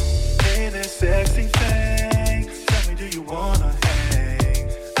 Hey, that sexy thing. Tell me, do you wanna hang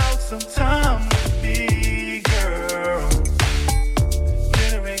out sometime with me, girl?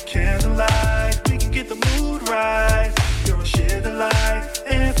 Dinner and candlelight, we can get the mood right. Girl, share the light,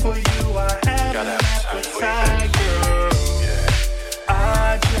 and for you I have an appetite, girl.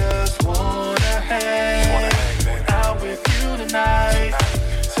 I just wanna hang out with you tonight.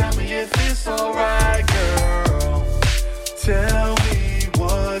 Tell me if it's alright, girl. Tell me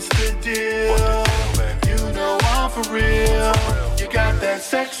what's the deal. You know I'm for real. You got that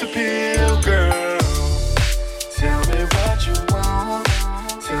sex appeal, girl. Tell me what you want.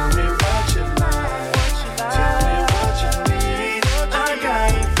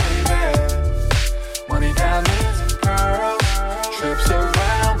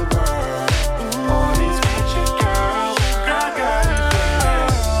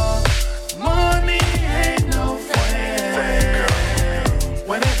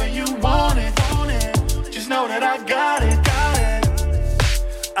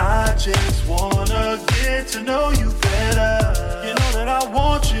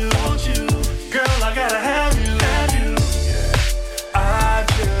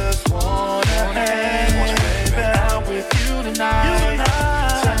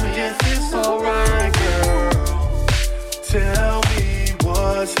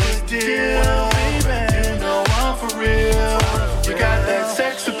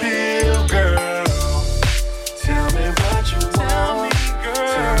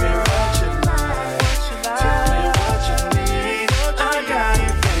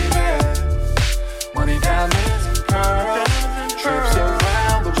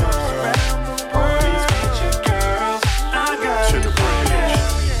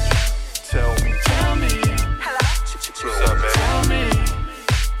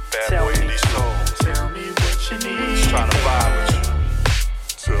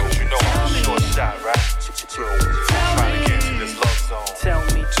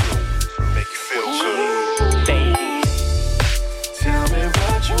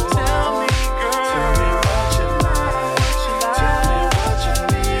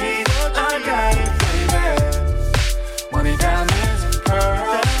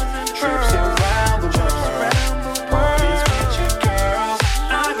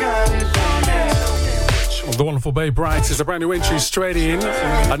 The wonderful Babe Bright is a brand new entry straight in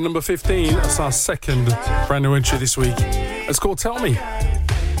at number 15. That's our second brand new entry this week. It's called Tell Me.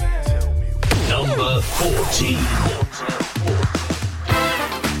 Number 14.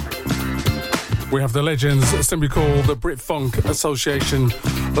 We have the legends, simply called the Brit Funk Association.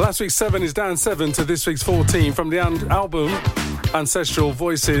 Last week's 7 is down 7 to this week's 14 from the album Ancestral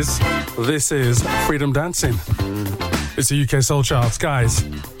Voices. This is Freedom Dancing. It's the UK Soul Charts. Guys,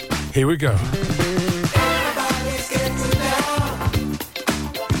 here we go.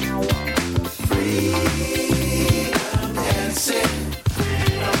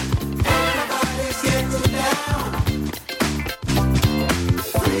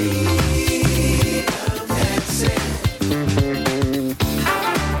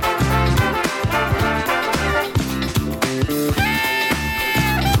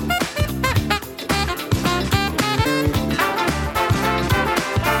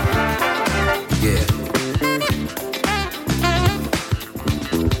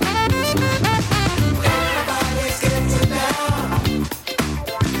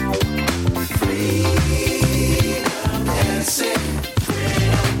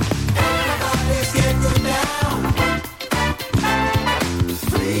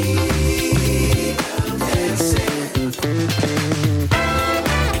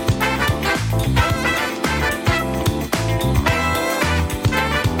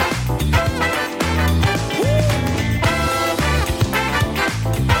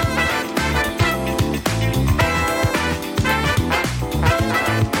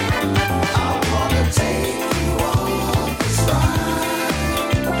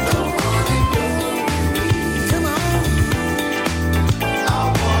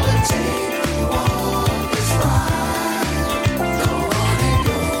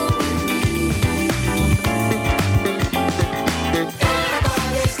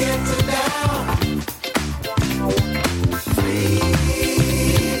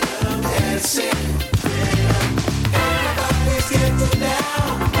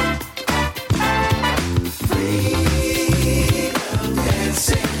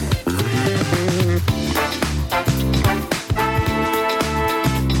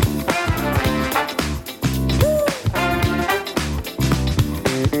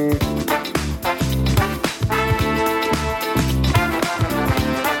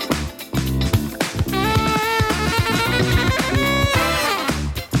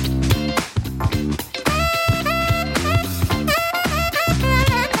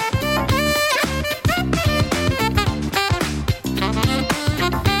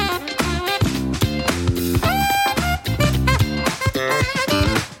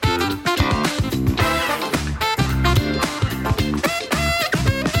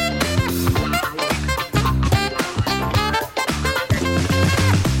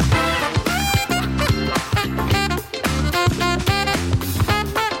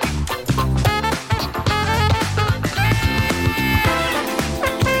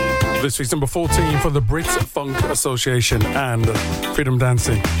 This week's number 14 for the Brit Funk Association and Freedom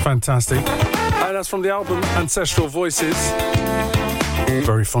Dancing. Fantastic. And that's from the album Ancestral Voices.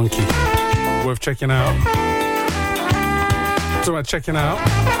 Very funky. Worth checking out. Talking about checking out,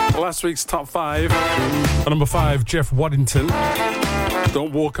 last week's top 5. At number 5, Jeff Waddington.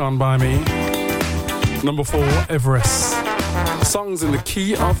 Don't Walk On By Me. Number 4, Everest. Songs in the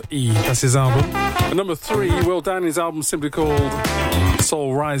Key of E. That's his album. At number 3, Will Downey's album simply called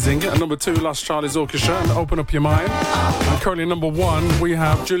Soul Rising. At number 2, Lost Charlie's Orchestra and Open Up Your Mind. And currently number 1, we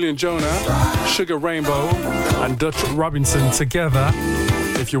have Julian Jonah, Sugar Rainbow and Dutch Robinson together.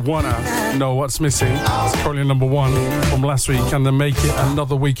 If you wanna know what's missing, it's currently number 1 from last week. Can they make it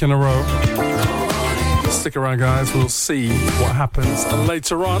another week in a row? Stick around, guys. We'll see what happens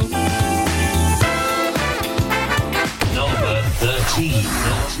later on. Number 13.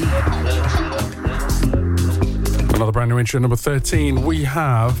 Another brand new entry at number 13. We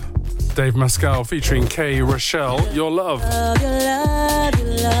have Dave Mascal featuring Kay Rochelle, Your Love. Your love, your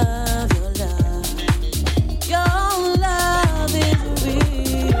love, your love. Your love is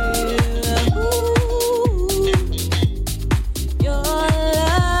real. Ooh. Your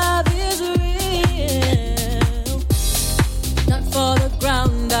love is real. Not for the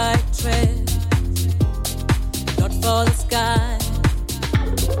ground I tread, not for the sky.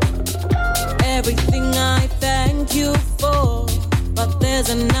 Everything I thank you for, but there's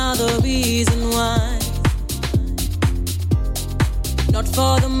another reason why. Not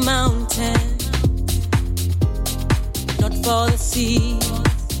for the mountain, not for the sea,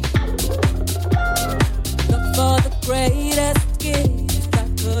 not for the greatest gift that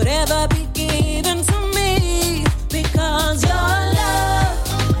could ever be given to me. Because your love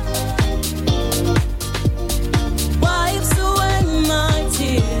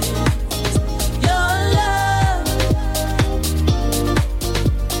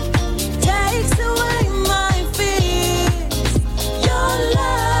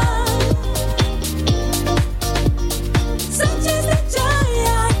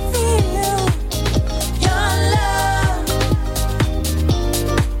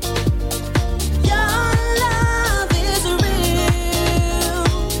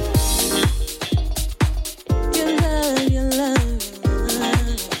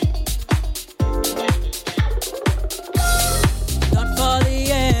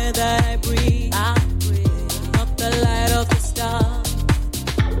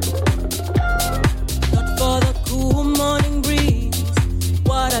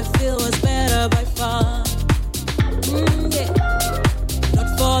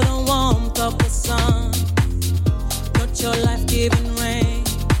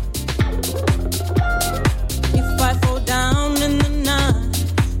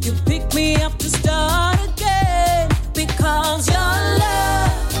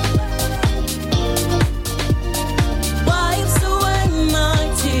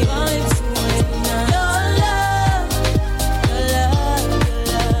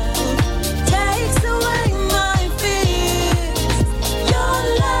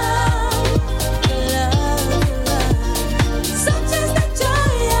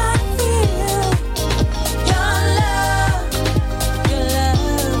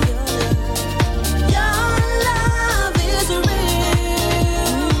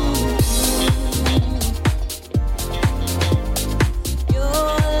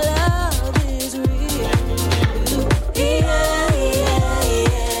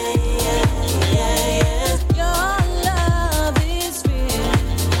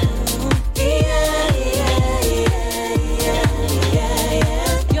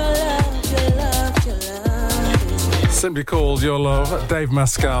Simply Called Your Love, Dave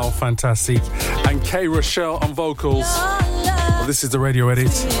Mascal, fantastic, and Kay Rochelle on vocals. Well, this is the radio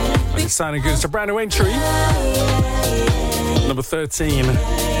edit, and it's sounding good. It's a brand new entry, number 13.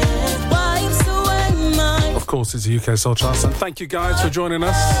 Of course, it's the UK Soul Charts, and thank you guys for joining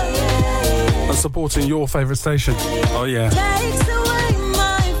us and supporting your favourite station. Oh yeah.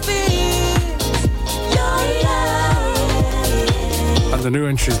 And the new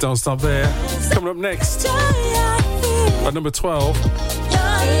entries don't stop there. Coming up next, at number 12,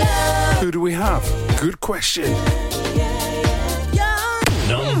 who do we have? Good question.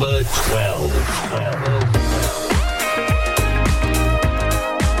 Number 12.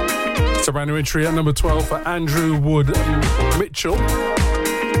 It's a brand new entry at number 12 for Andrew Wood Mitchell.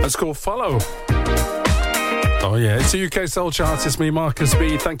 It's called Follow. Oh yeah, it's the UK Soul Charts. It's me, Marcus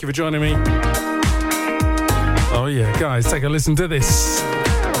B. Thank you for joining me. Oh yeah, guys, take a listen to this.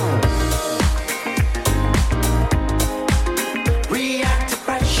 React to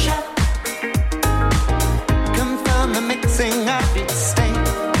pressure. Confirm the mixing of each state.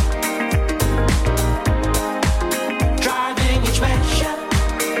 Driving each measure.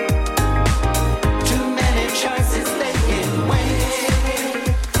 Too many choices laying waste.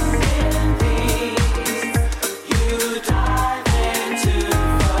 In these, you dive into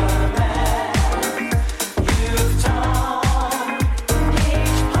the mess. You've torn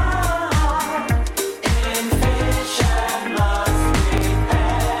each part in vision must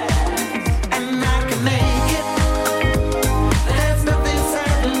repair. And I can make it. There's nothing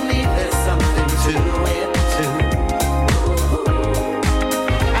certainly, there's something to it too.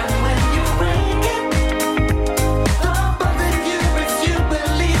 And when you break it, the button you refuse, you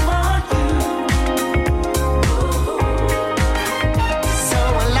believe on you. So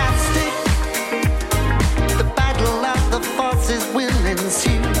elastic, the battle of the forces will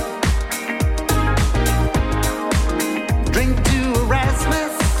ensue. Drink to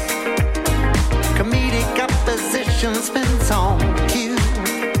Erasmus, comedic opposition spins on cue.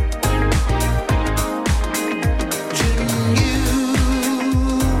 To you,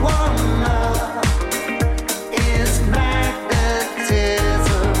 one love is magnetism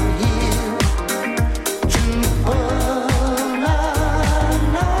here. To pull along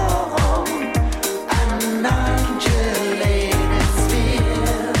an undulating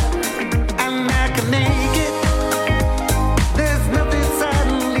sphere. And I can make it. There's nothing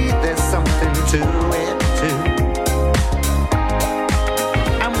suddenly, there's something to it too.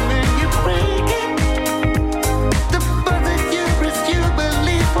 And when you break it, the buzzer you risk, you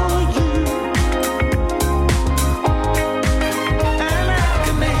believe for you. And I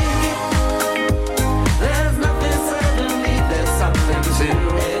can make it. There's nothing suddenly, there's something to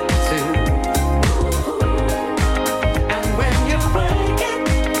it too. And when you break it,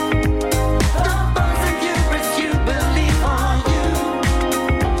 the buzzer you risk, you believe on you.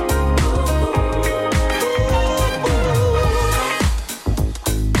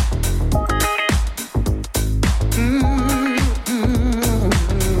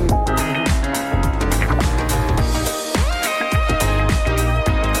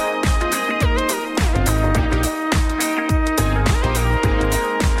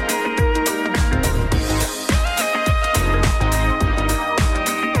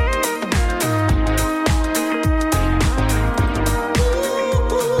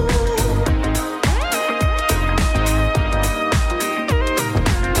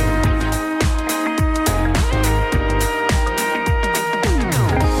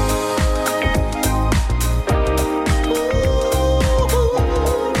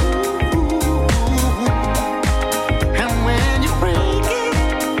 And when you break it,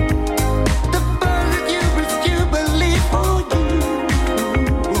 the buzzer you risk, you believe for you.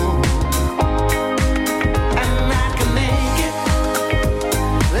 And I can make it.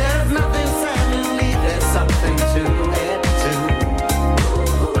 There's nothing suddenly, there's something to it too.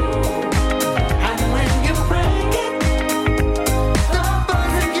 And when you break it, the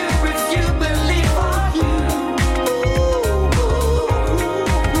buzzer you risk, you believe for you.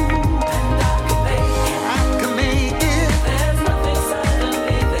 I can make it. There's nothing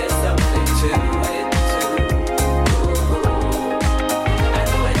suddenly, there's something to it too.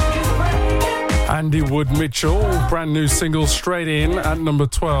 And when you break it. Andy Wood Mitchell, brand new single straight in at number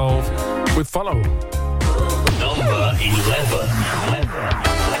 12 with Follow. Number 11.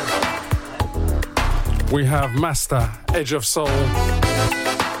 We have Master, Edge of Soul.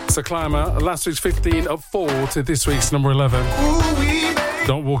 It's a climber. Last week's 15 up 4 to this week's number 11.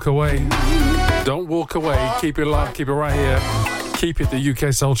 Don't walk away. Don't walk away. Keep it locked. Keep it right here. Keep it the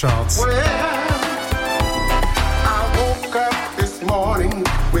UK Soul Charts. I woke up this morning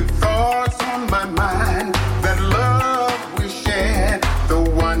with thoughts on my mind that love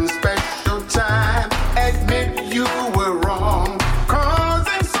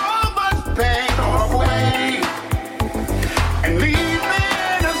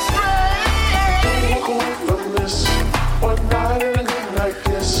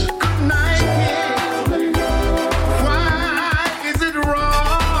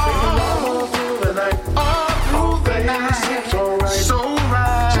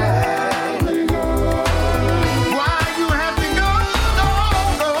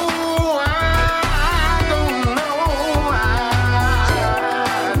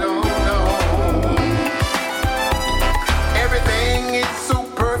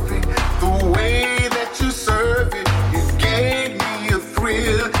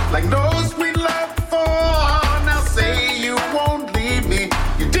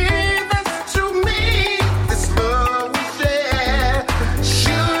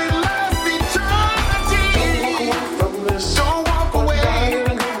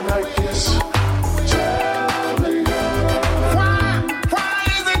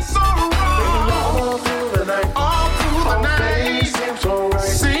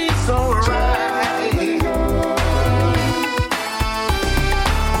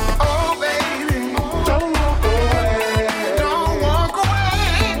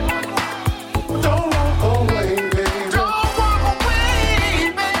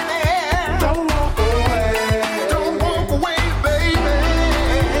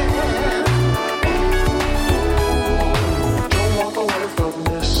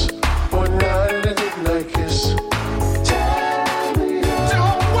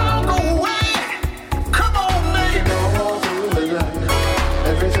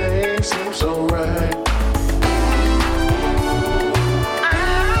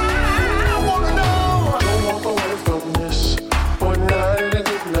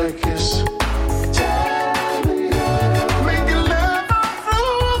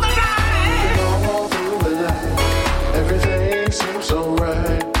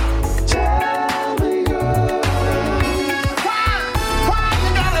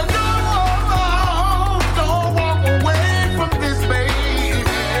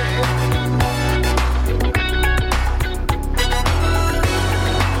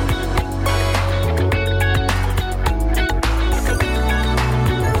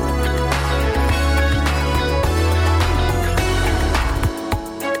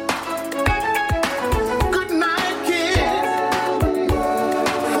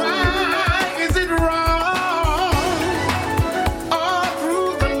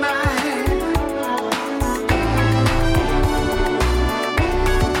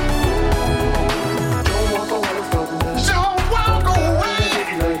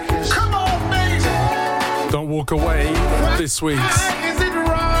this week's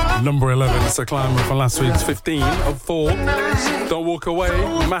number 11. It's a climber from last week's 15 of 4. Don't Walk Away,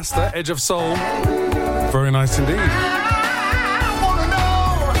 Master, Edge of Soul. Very nice indeed.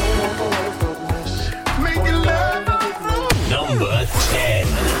 Number 10.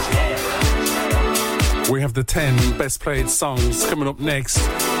 We have the 10 best played songs coming up next.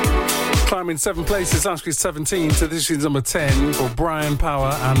 Climbing 7 places, last week's 17 to this week's number 10 for Brian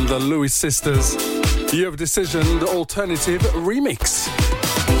Power and the Lewis Sisters. Year of Decision, the alternative remix.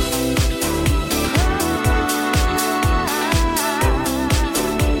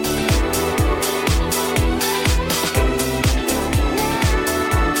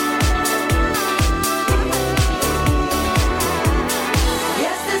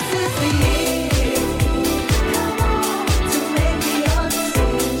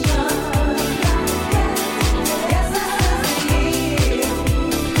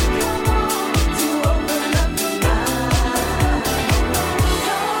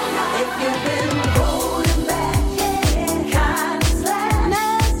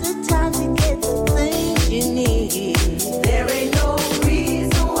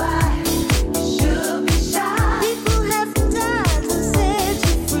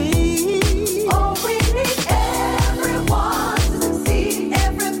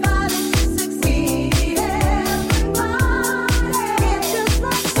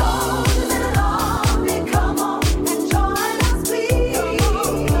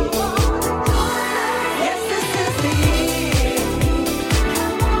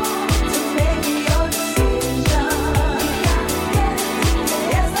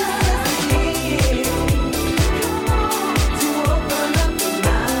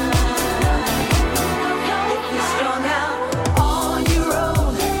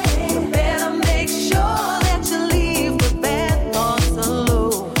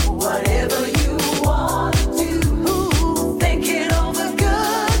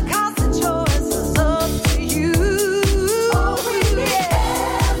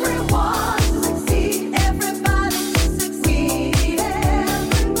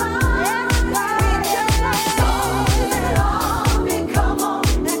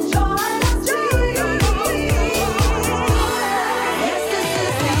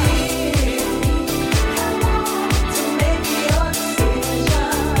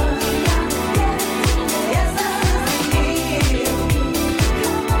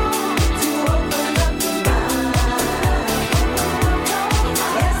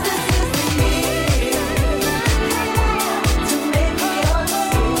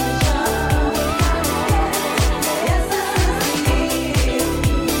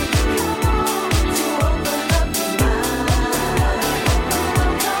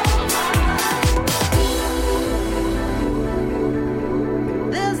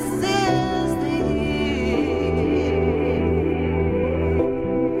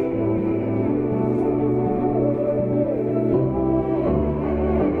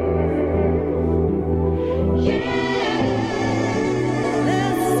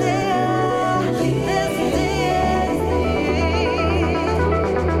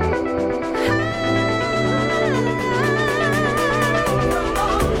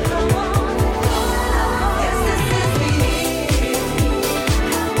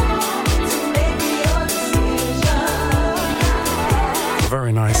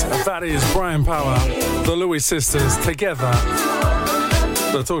 That is Brian Power, the Lewis Sisters, together.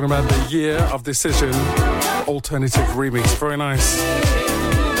 They're talking about the Year of Decision alternative remix. Very nice.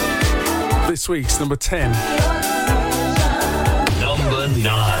 This week's number 10. Number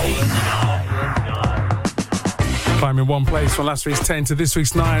 9. Climbing 1 place from last week's 10 to this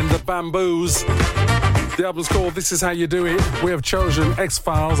week's 9, The Bamboos. The album's called This Is How You Do It. We have chosen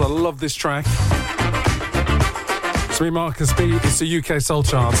X-Files. I love this track. It's me, Marcus B. It's the UK Soul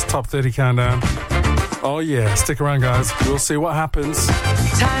Charts Top 30 Countdown. Oh yeah, stick around guys. We'll see what happens.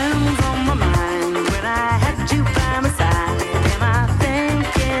 Time's on my mind when I had you by my side. Am I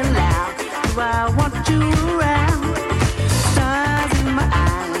thinking loud? Do I want you around? Stars in my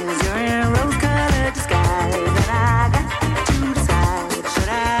eyes, you're in rose-colored disguise. And I got to decide, should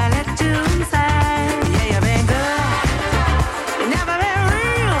I let you inside? Yeah, you've been good, you never been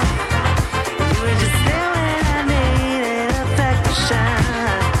real. You were just there when I needed affection.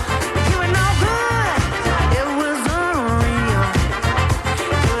 You were no good, it was unreal.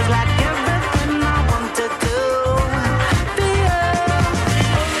 It was like everything I wanted to feel.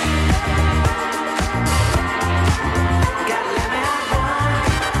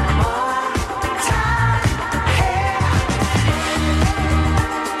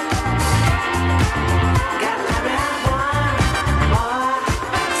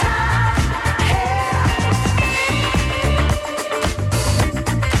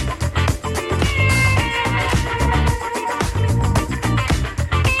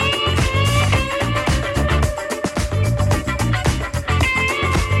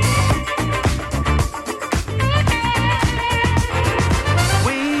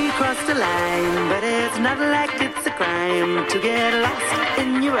 not like it's a crime to get lost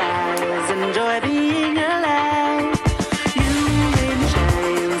in your eyes. Enjoy being alive. You made me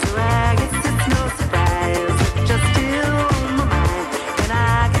shine, so I guess it's no surprise that you're still on my mind. Can I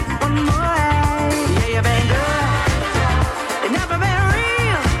get one more eye? Yeah, you've been good. You've never been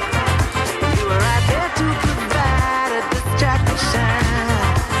real. You were right there to provide a distraction.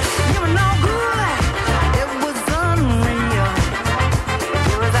 You were no good. It was unreal.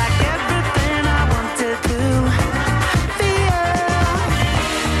 You was like everything I wanted to feel.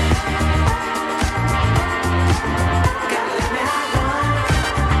 Gotta let me have one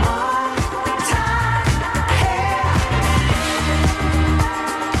more time. Hey.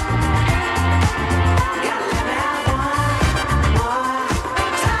 Gotta let me have one more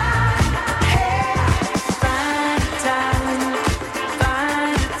time. Hey.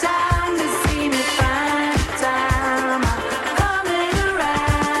 Find a time to see me. Find a time, I'm coming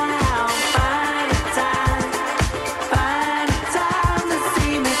around. Find a time to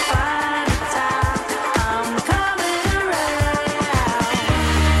see me. Find a time, I'm coming around.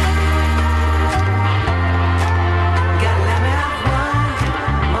 Gotta let me have one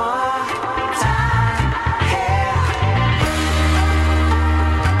more time. Hey.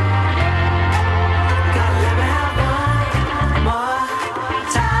 Gotta let me have one more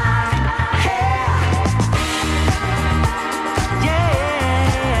time. Hey.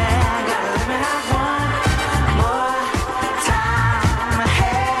 Yeah. Gotta let me have one more time.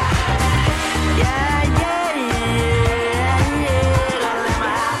 Hey. Yeah. Gotta let me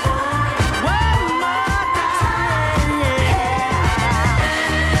have one more time.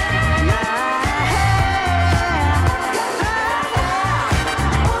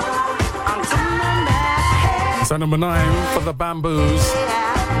 I'm coming back. So number 9 for the Bamboos.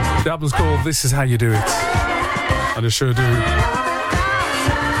 The album's called This Is How You Do It. And it sure do. And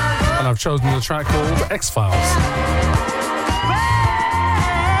I've chosen the track called X-Files.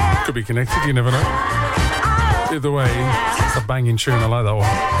 Could be connected, you never know. Either way, it's a banging tune. I like that one.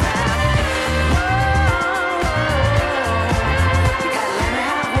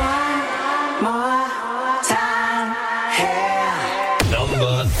 More time. Hey.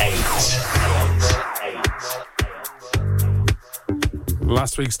 Number 8.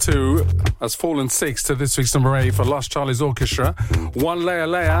 Last week's 2 has fallen 6 to this week's number 8 for Lost Charlie's Orchestra. One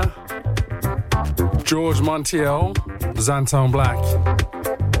Layer. George Montiel, Xantone Black.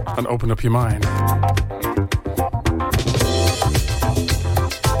 And Open Up Your Mind.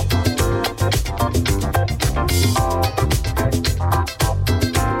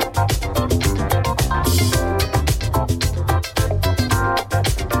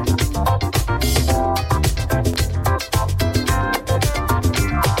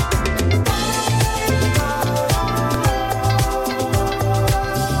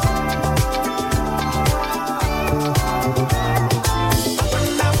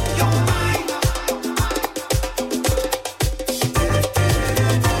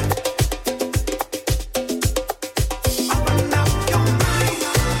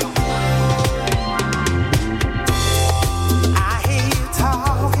 I hear you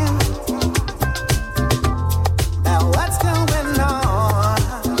talking. Now what's going on?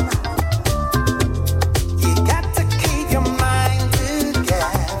 You got to keep your mind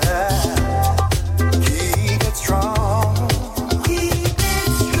together. Keep it strong. Keep it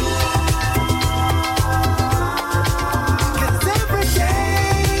strong. 'Cause every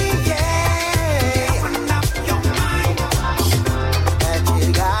day, yeah, open up your mind. And you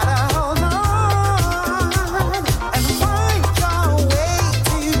gotta hold on and find your way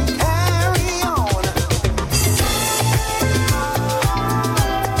to carry on.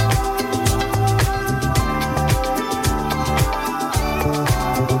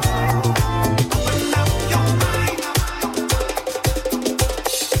 Open up your mind.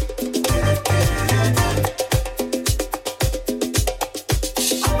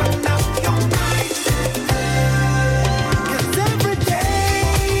 Open up your mind. 'Cause every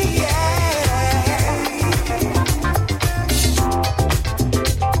day, yeah.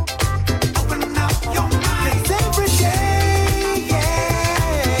 Open up your mind. 'Cause every day,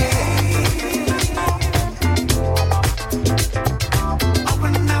 yeah.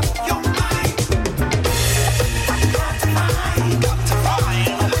 Open up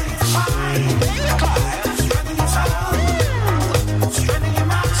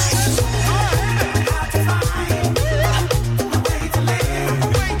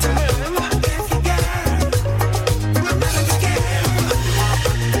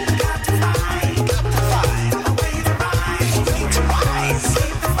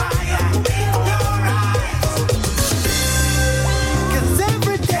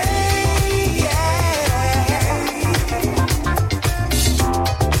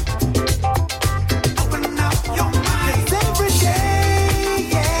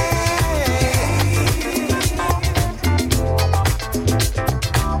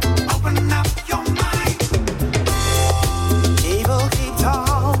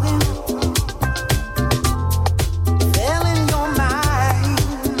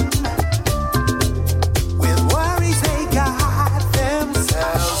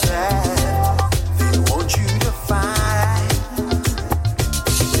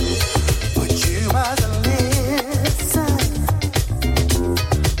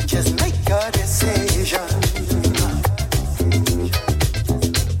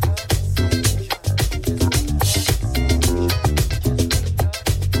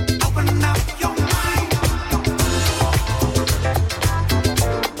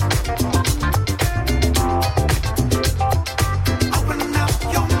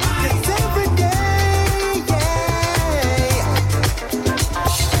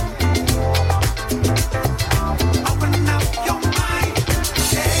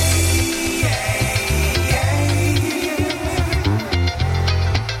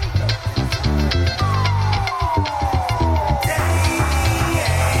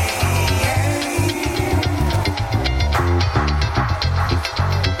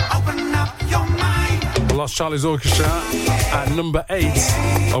Charlie's Orchestra at number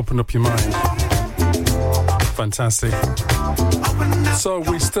 8. Open up your mind. Fantastic. So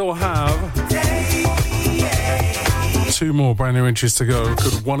we still have 2 more brand new entries to go.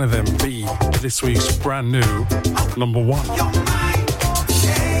 Could one of them be this week's brand new number 1?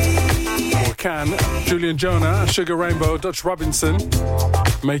 Or can Julian Jonah, Sugar Rainbow, Dutch Robinson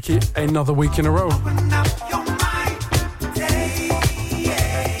make it another week in a row?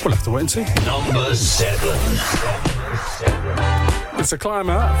 We'll have to wait and see. Number 7. It's a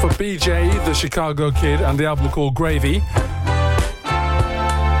climber for BJ, the Chicago Kid, and the album called Gravy.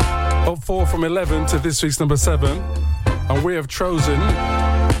 Up 4 from 11 to this week's number 7. And we have chosen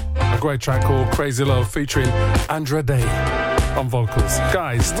a great track called Crazy Love featuring Andra Day on vocals.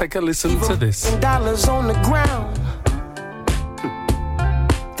 Guys, take a listen to this. Dollars on the ground.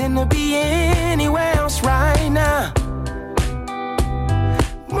 Than to be anywhere else right now.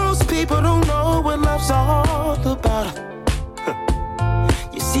 Most people don't know what love's all about.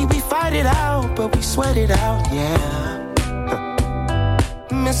 You see, we fight it out, but we sweat it out, yeah.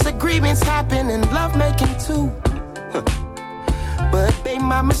 Misagreements happen and love making too. But babe,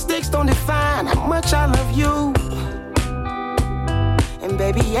 my mistakes don't define how much I love you. And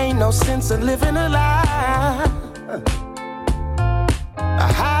baby, ain't no sense of living a lie.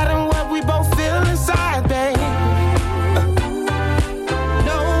 Hiding what we both feel inside, babe.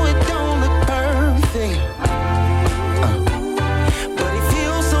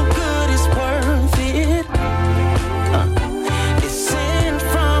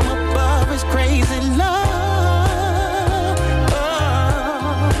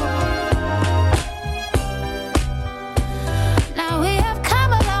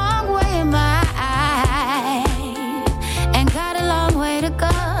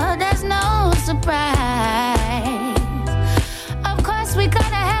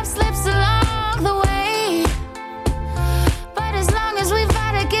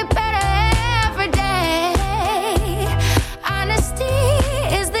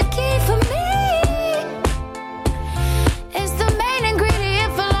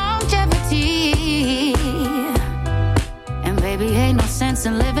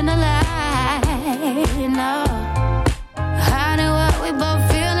 And living a lie, no. Hiding what we both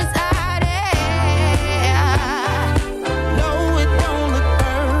feel inside, yeah. No, it don't look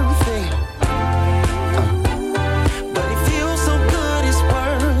perfect, but it feels so good, it's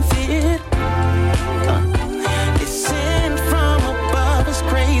worth it. It's sent from above, it's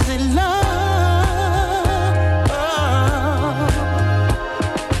crazy love.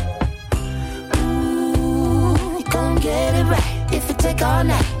 Ooh, you gon' get it right if you take all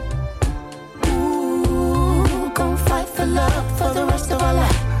night. Ooh, gon' fight for love for the rest of our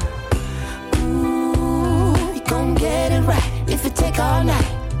life. Ooh, you gon' get it right if you take all night.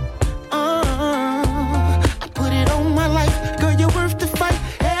 I put it on my life, girl, you're worth the fight.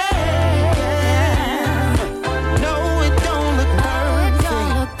 Yeah. No, it don't look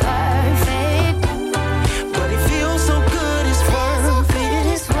perfect, but it feels so good, it's worth it.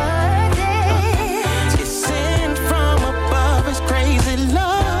 It's sent from above, it's crazy love.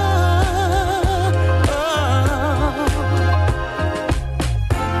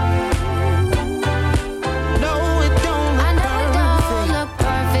 No, it don't look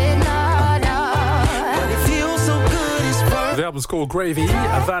perfect, no. But it feels so good, it's worth The album's called Gravy,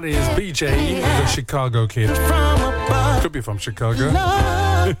 and that is BJ, the Chicago Kid. from above. Could be from Chicago.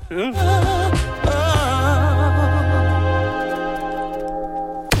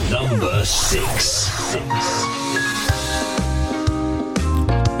 Number 6.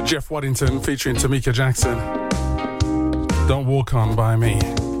 Jeff Waddington featuring Tamika Jackson. Don't Walk On By Me.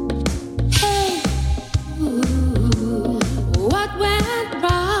 What went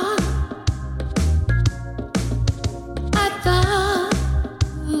wrong? I thought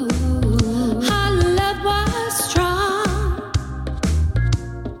our love was strong.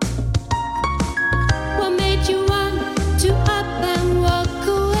 What made you want to up and walk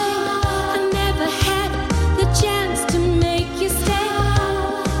away? I never had the chance to make you stay.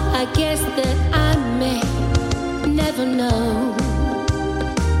 I guess that I may never know.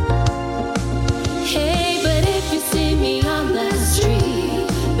 Hey, but if you see me on the street,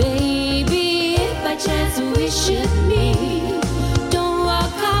 baby, if by chance we should meet, don't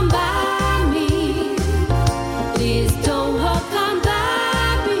walk on by me. Please don't walk on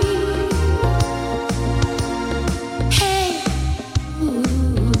by me. Hey,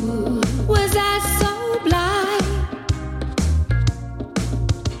 ooh, was I so blind?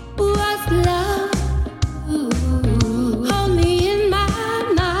 Was love only in my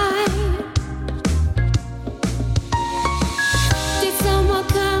mind? Did someone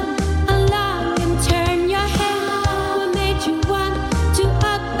come along and turn your head?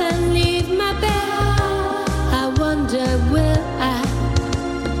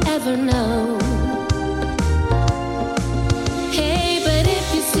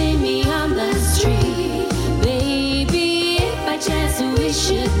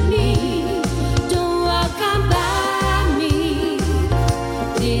 should meet. Don't walk on by me.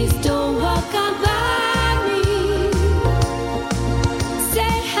 Please don't walk on by me.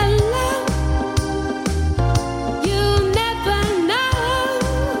 Say hello. You never know.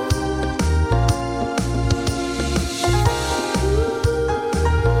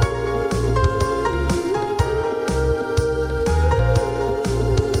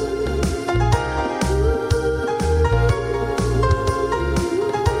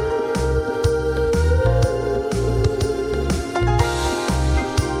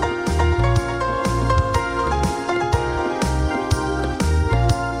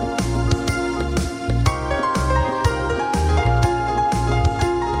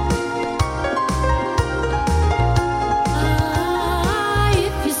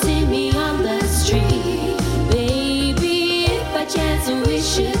 If you see me on the street, baby, if by chance we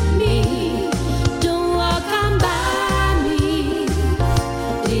should meet, don't walk on by me.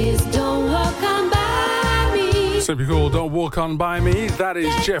 Please don't walk on by me. Simply called Don't Walk On By Me. That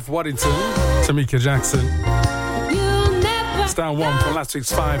is Jeff Waddington, Tamika Jackson. It's down one from last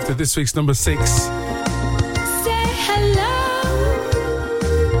week's 5 to this week's number 6. Say hello.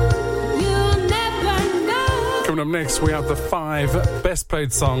 You never know. Coming up next, we have the 5 best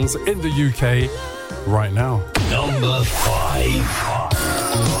played songs in the UK right now. Number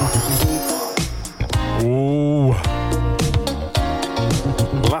 5. Ooh.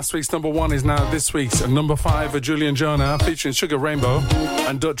 Last week's number 1 is now this week's number 5 for Julian Jonah featuring Sugar Rainbow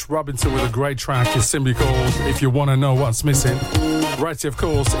and Dutch Robinson with a great track. It's simply called If You Wanna Know What's Missing. Right here, of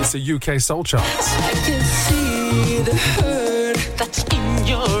course, it's the UK Soul Charts. I can see the hurt that's in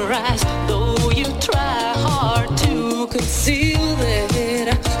your eyes, though you try hard to conceal it.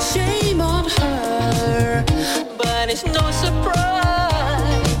 Shame on her, but it's no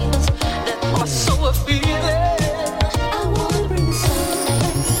surprise that my soul feeling. I wanna bring the sun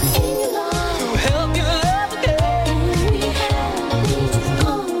in your life to help you love again. We have this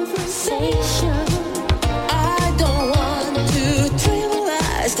conversation. I don't want to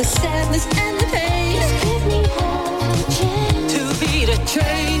trivialize the sadness and the pain. Just give me half a chance to beat a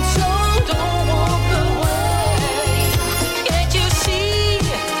train, so don't walk away. Can't you see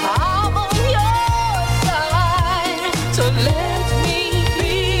I'm on your side? So let me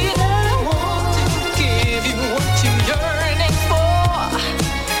be the one to give you what you're yearning for.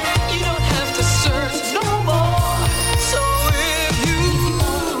 You don't have to search no more. So if you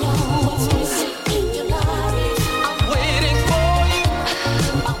know what's missing in your life, I'm waiting for you.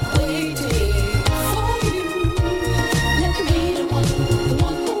 I'm waiting for you. Let me be the one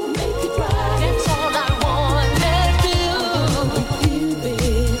who'll make it right. That's all I wanna do. You've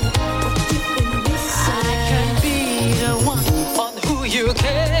been missing. I can be the one on who you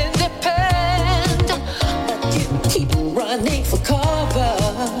can depend, but you keep running for cover.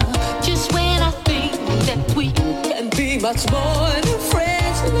 Just when I think that we can be much more than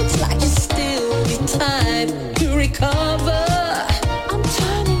friends, looks like you still need time to recover. I'm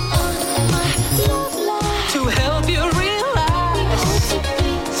turning on my love light to help you realize we ought to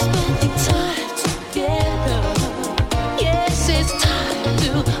be spending time together. Yes, it's time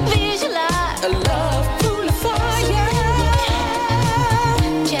to visualize a love full of fire.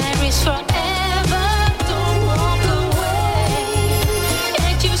 Cherish forever, don't walk away.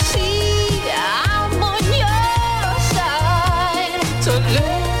 Can't you see I'm on your side?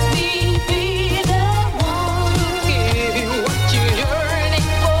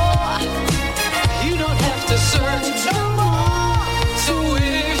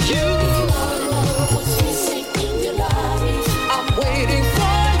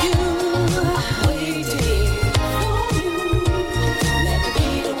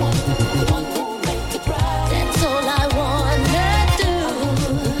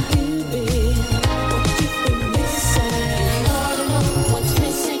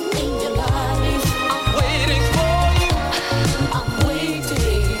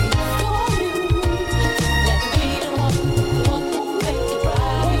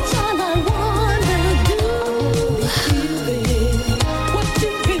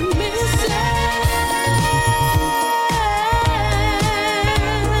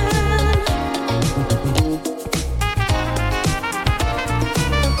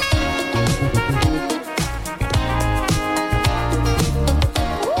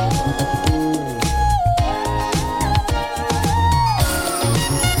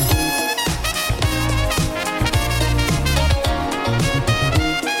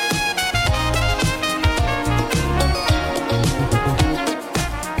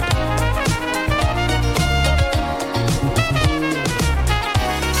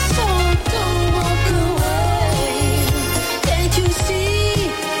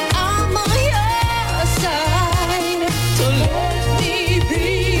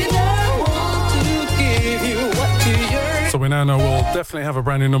 Piano will definitely have a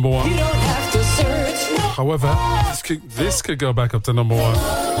brand new number one. However, this could go back up to number one.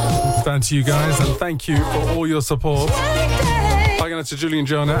 Thanks to you guys, and thank you for all your support. Thank you to Julian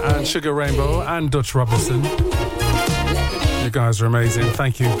Jonah and Sugar Rainbow and Dutch Robinson. You guys are amazing.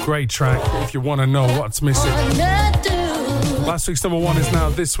 Thank you. Great track. If you want to know what's missing. Last week's number one is now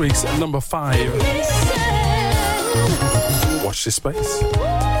this week's number 5. Watch this space.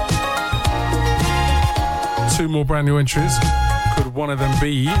 2 more brand new entries. Could one of them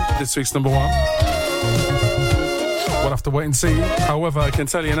be this week's number one? We'll have to wait and see. However, I can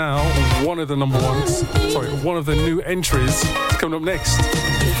tell you now, one of the new entries is coming up next.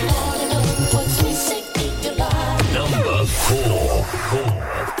 Number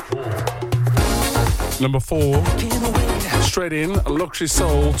 4. Number 4. Straight in, Luxury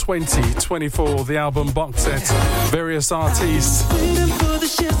Soul 2024, the album box set, various artists. Waiting for the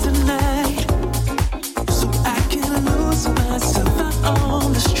shift tonight, so I can lose myself out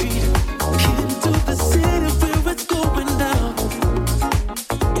on the street. Into the city where it's going down,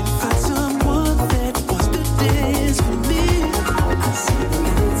 and find someone that wants to dance with me.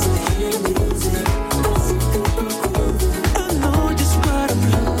 I know just what I'm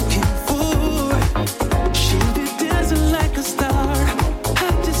looking for. She'll be dancing like a star,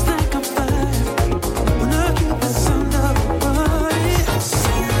 hot just like a fire. When I hear the sound of a party,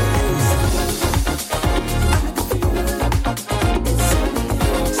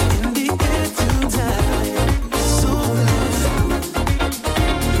 in the air tonight, so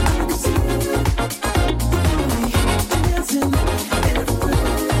dancing everywhere.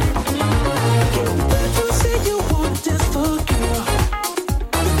 You say you want to dance for, girl.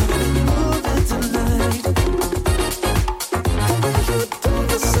 More than tonight. You don't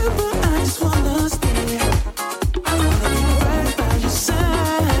listen, but I just wanna stay. I wanna be right by your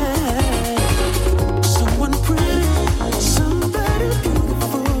side. Someone pretty, somebody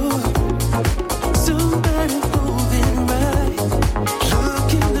beautiful, somebody moving right.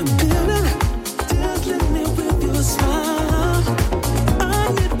 Look in the building, dazzling me with your smile. I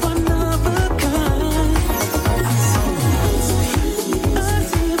need one of a kind. I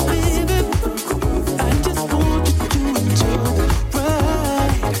see it, baby. I just want you to enjoy the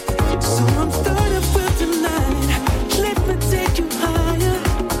ride. So I'm starting with tonight. Let me take you higher.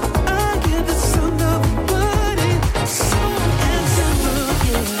 I hear the sound of a party, soul and summer,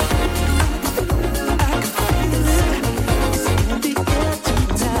 yeah. I can feel it in the air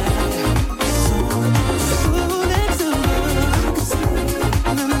tonight. Soul and summer,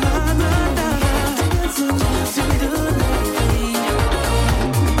 na na na na, dancing to the night.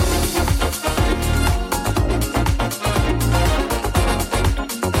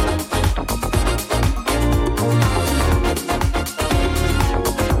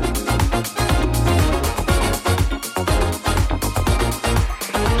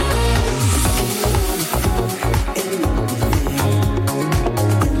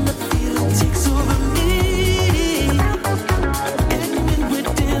 Takes over me, and when we're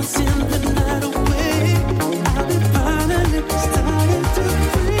dancing the night away, I'll be finally starting to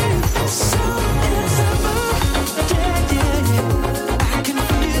breathe. Soul and summer, yeah, yeah, I can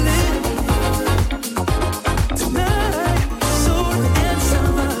feel it tonight. Soul and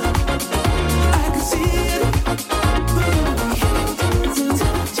summer, I can see it.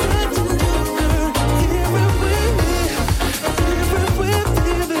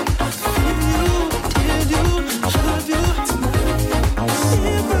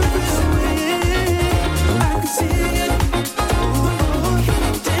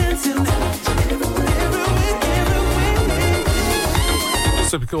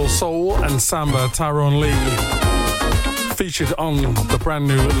 Typical soul and samba, Tyrone Lee, featured on the brand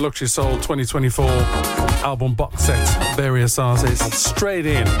new Luxury Soul 2024 album box set, various artists. Straight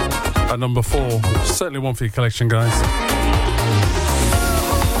in at number 4. Certainly one for your collection, guys.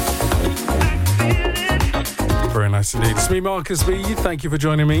 Very nice indeed. It's me, Marcus B. Thank you for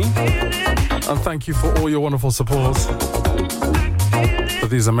joining me, and thank you for all your wonderful support for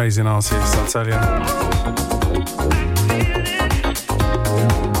these amazing artists, I tell you.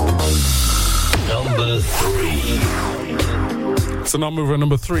 Number 3. So now move on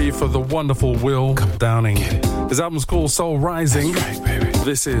number 3 for the wonderful Will Downing. His album's called Soul Rising.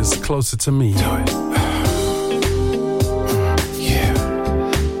 This is Closer to Me. Love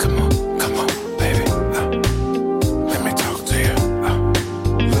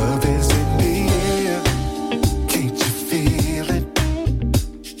is in the air, can't you feel it?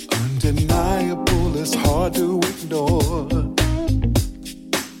 Undeniable, it's hard to ignore.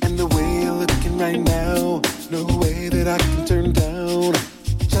 And the way you're looking right now, no way that I can turn down.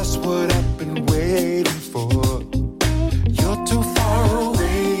 Just what I've been waiting for. You're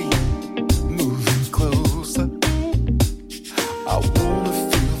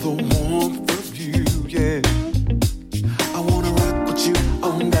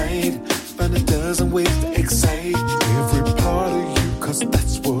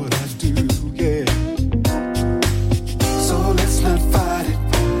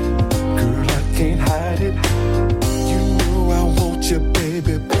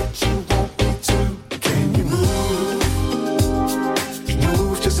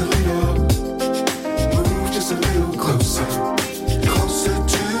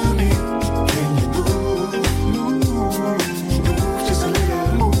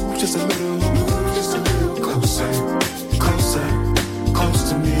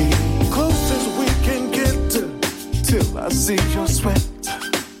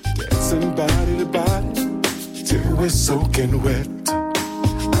soaking wet. I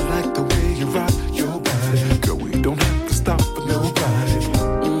like the way you rock your body. Girl, we don't have to stop for nobody.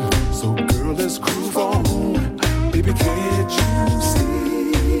 So girl, let's groove on. Baby, can't you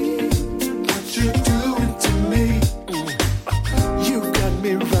see what you're doing to me? You got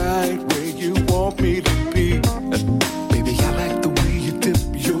me right where you want me to be. Baby, I like the way you dip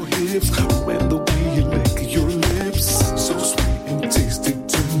your hips and the way you lick your lips. So sweet and tasty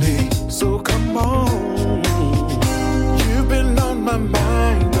to me. So come on. You've been on my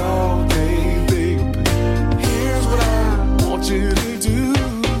mind all day, babe. Here's what I want you to do.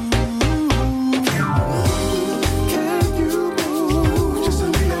 Can you move just a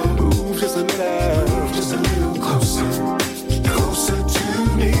little, move just a little, just a little closer, closer to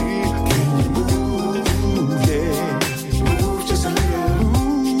me? Can you move, yeah, move just a little,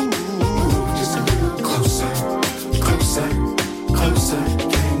 move just a little closer, closer, closer.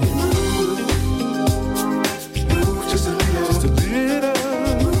 Can you move just a little,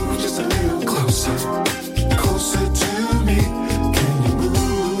 move just a little closer, closer to me? Can you move,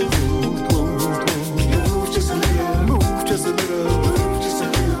 move just a little, move just a little, move just a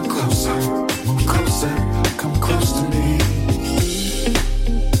little closer, move closer, come close to me.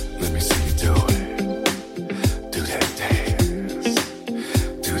 Let me see you do it. Do that dance,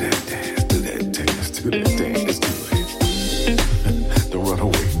 do that dance, do that dance, do that dance, do it. Don't run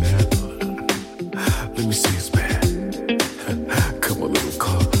away now. Let me see you spin. Come a little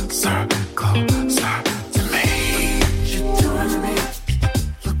closer, closer to me. You're doing to me.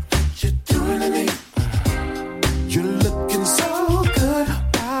 Look what you're doing to me. You're looking so good,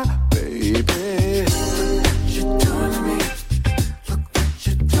 my baby. Look what you're doing to me. Look what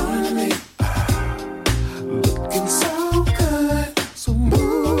you're doing to me. Looking so good. So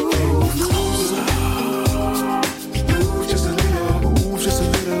move closer. Move just a little, move just a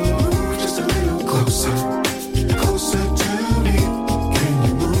little, move just a little closer, closer to me. Can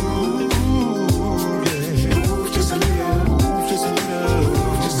you move? Yeah. Move just a little, move just a little,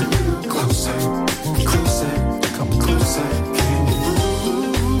 move just a little closer, move closer, come closer. Can you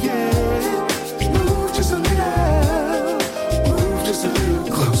move? Yeah. Move just a little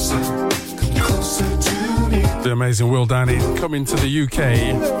closer, come closer to me. The amazing Will Danny coming to the UK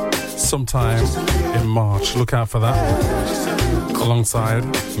sometime in March. Look out for that. Alongside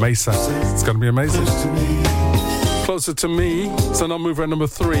Mesa. It's going to be amazing. Closer to Me. It's an on-mover at number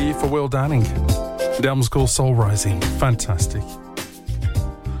 3 for Will Danning. The album's called Soul Rising. Fantastic.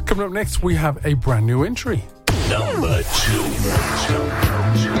 Coming up next, we have a brand new entry. Number 2.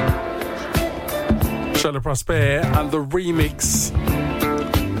 Charlotte Prosper and the remix.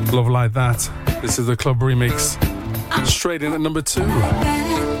 Love Like That. This is the club remix. Straight in at number 2. I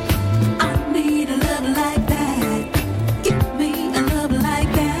need a love like that. Give me a love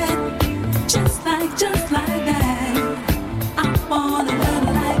like that. Just like that. I want a love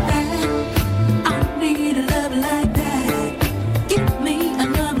like that. I need a love like that. Give me a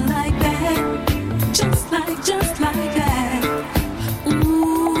love like that. Just like that.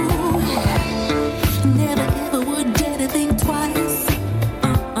 Ooh, never ever would dare to think twice.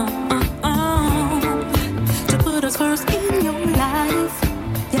 To put us first in your life.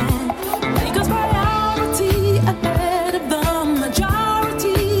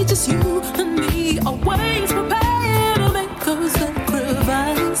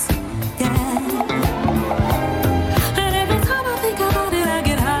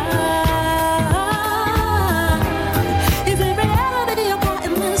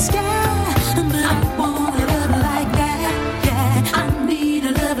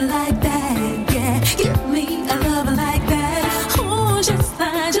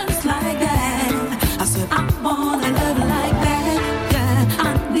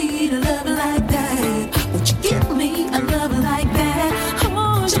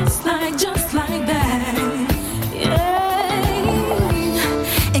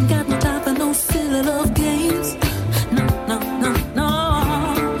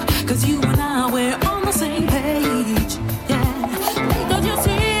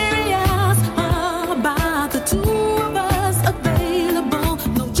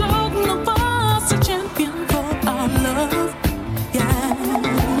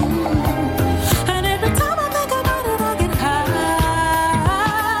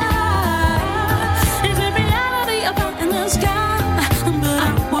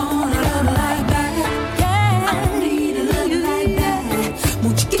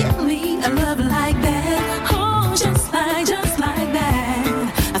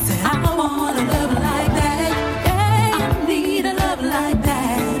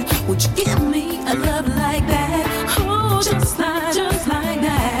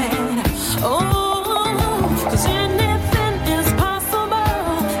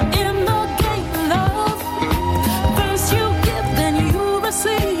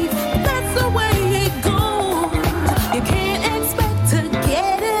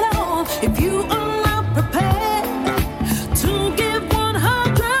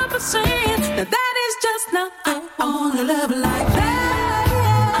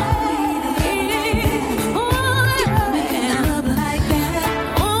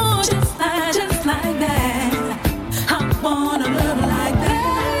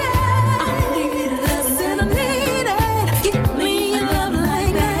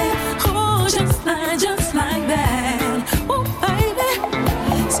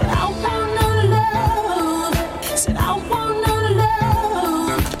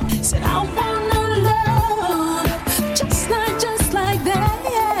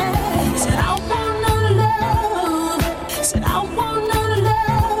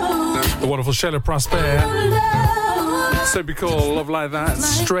 wonderful Sheila Prosper. Simply called Love Like That,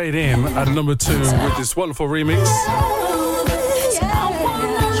 straight in at number 2 with this wonderful remix.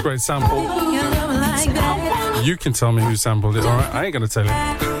 It's a great sample. You can tell me who sampled it, alright? I ain't gonna tell you.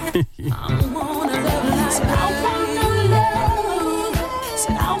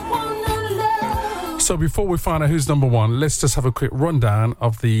 So before we find out who's number 1, let's just have a quick rundown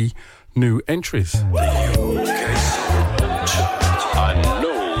of the new entries. I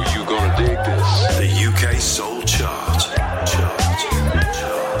know you're gonna dig this. The UK Soul Chart.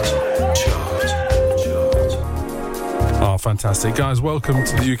 Oh, fantastic. Guys, welcome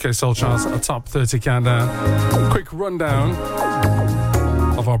to the UK Soul Charts, a top 30 countdown. Quick rundown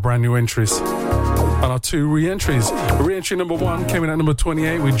of our brand new entries and our 2 re-entries. Re-entry number 1 came in at number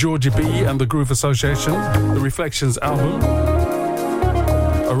 28 with Georgie B and the Groove Association, the Reflections album.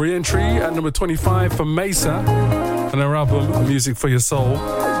 A re-entry at number 25 for Mesa and her album Music for Your Soul.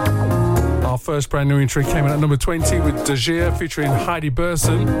 Our first brand new entry came in at number 20 with Dajir featuring Heidi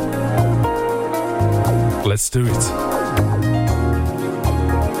Burson. Let's do it.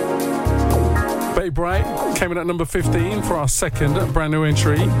 Bay Bright came in at number 15 for our second brand new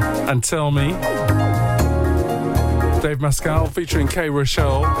entry, and Tell Me. Dave Mascal featuring K.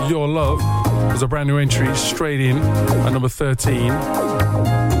 Rochelle, Your Love, was a brand new entry straight in at number 13.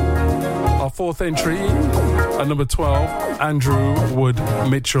 Our fourth entry at number 12, Andrew Wood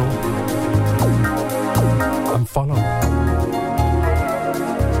Mitchell, and Follow.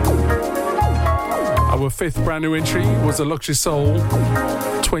 Our fifth brand new entry was a Luxury Soul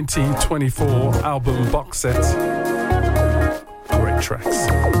 2024 album box set. Great tracks.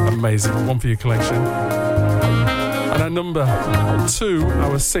 Amazing. One for your collection. And at number 2,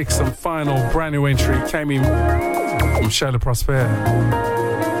 our sixth and final brand new entry came in from Sheila Prosper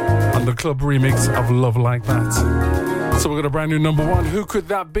and the club remix of Love Like That. So we've got a brand new number 1. Who could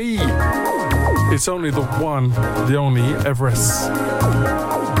that be? It's only the one, the only Everest.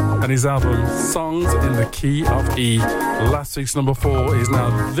 And his album, Songs in the Key of E. Last week's number 4 is now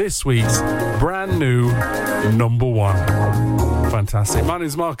this week's brand new number 1. Fantastic. My name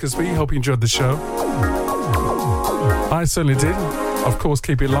is Marcus B. Hope you enjoyed the show. I certainly did. Of course,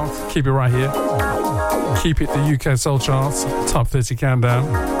 keep it locked. Keep it right here. Keep it the UK Soul Charts, Top 30 Countdown.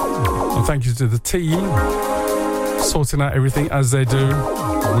 And thank you to the team sorting out everything as they do.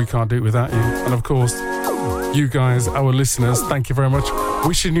 We can't do it without you. And of course, you guys, our listeners, thank you very much.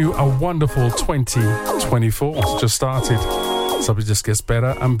 Wishing you a wonderful 2024. It's just started. So it just gets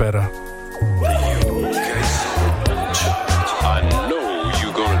better and better. I know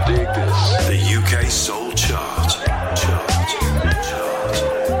you're gonna dig this. The UK Soul Chart.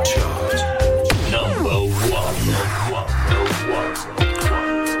 Number 1.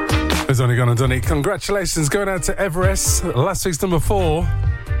 It's only gonna done it. Congratulations going out to Everest. Last week's number 4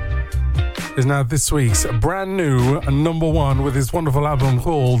 is now this week's brand new number 1 with his wonderful album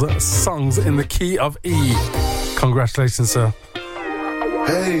called Songs in the Key of E. Congratulations, sir.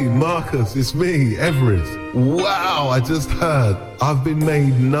 Hey, Marcus, it's me, Everest. Wow, I just heard I've been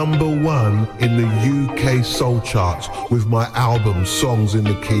made number 1 in the UK Soul Charts with my album Songs in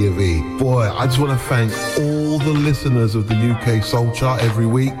the Key of E. Boy, I just want to thank all the listeners of the UK Soul Chart every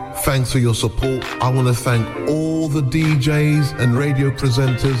week. Thanks for your support. I want to thank all the DJs and radio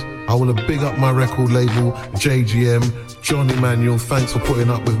presenters. I want to big up my record label, JGM, John Emanuel, thanks for putting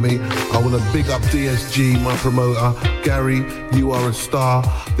up with me. I want to big up DSG, my promoter. Gary, you are a star.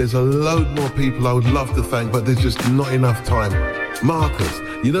 There's a load more people I would love to thank, but there's just not enough time. Marcus,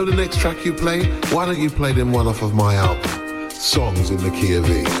 you know the next track you play? Why don't you play them one off of my album, Songs in the Key of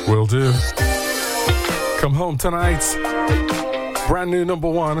E? Will do. Come home tonight. Brand new number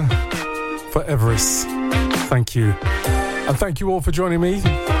 1 for Everest. Thank you. And thank you all for joining me.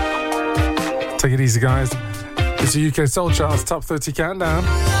 Take it easy, guys. It's the UK Soul Charts Top 30 Countdown.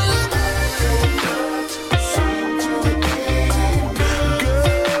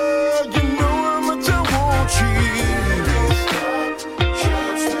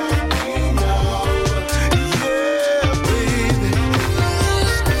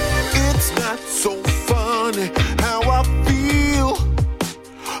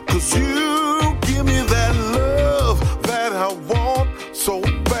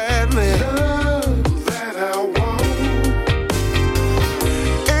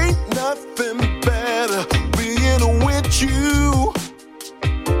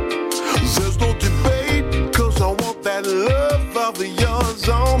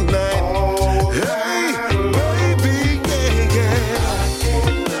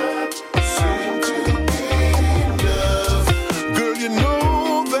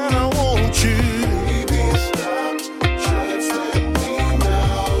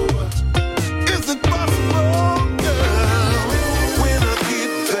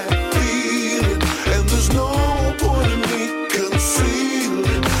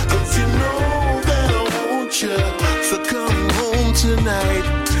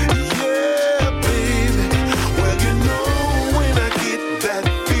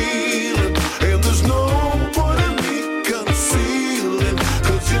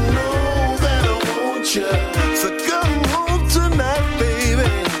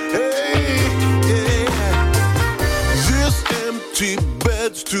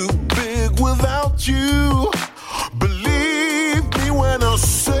 too big without you. Believe me when I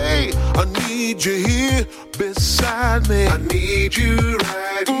say I need you here beside me. I need you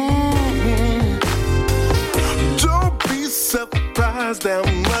right here. Don't be surprised how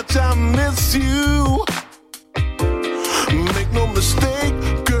much I miss you. Make no mistake,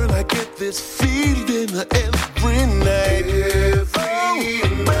 girl, I get this feeling every night.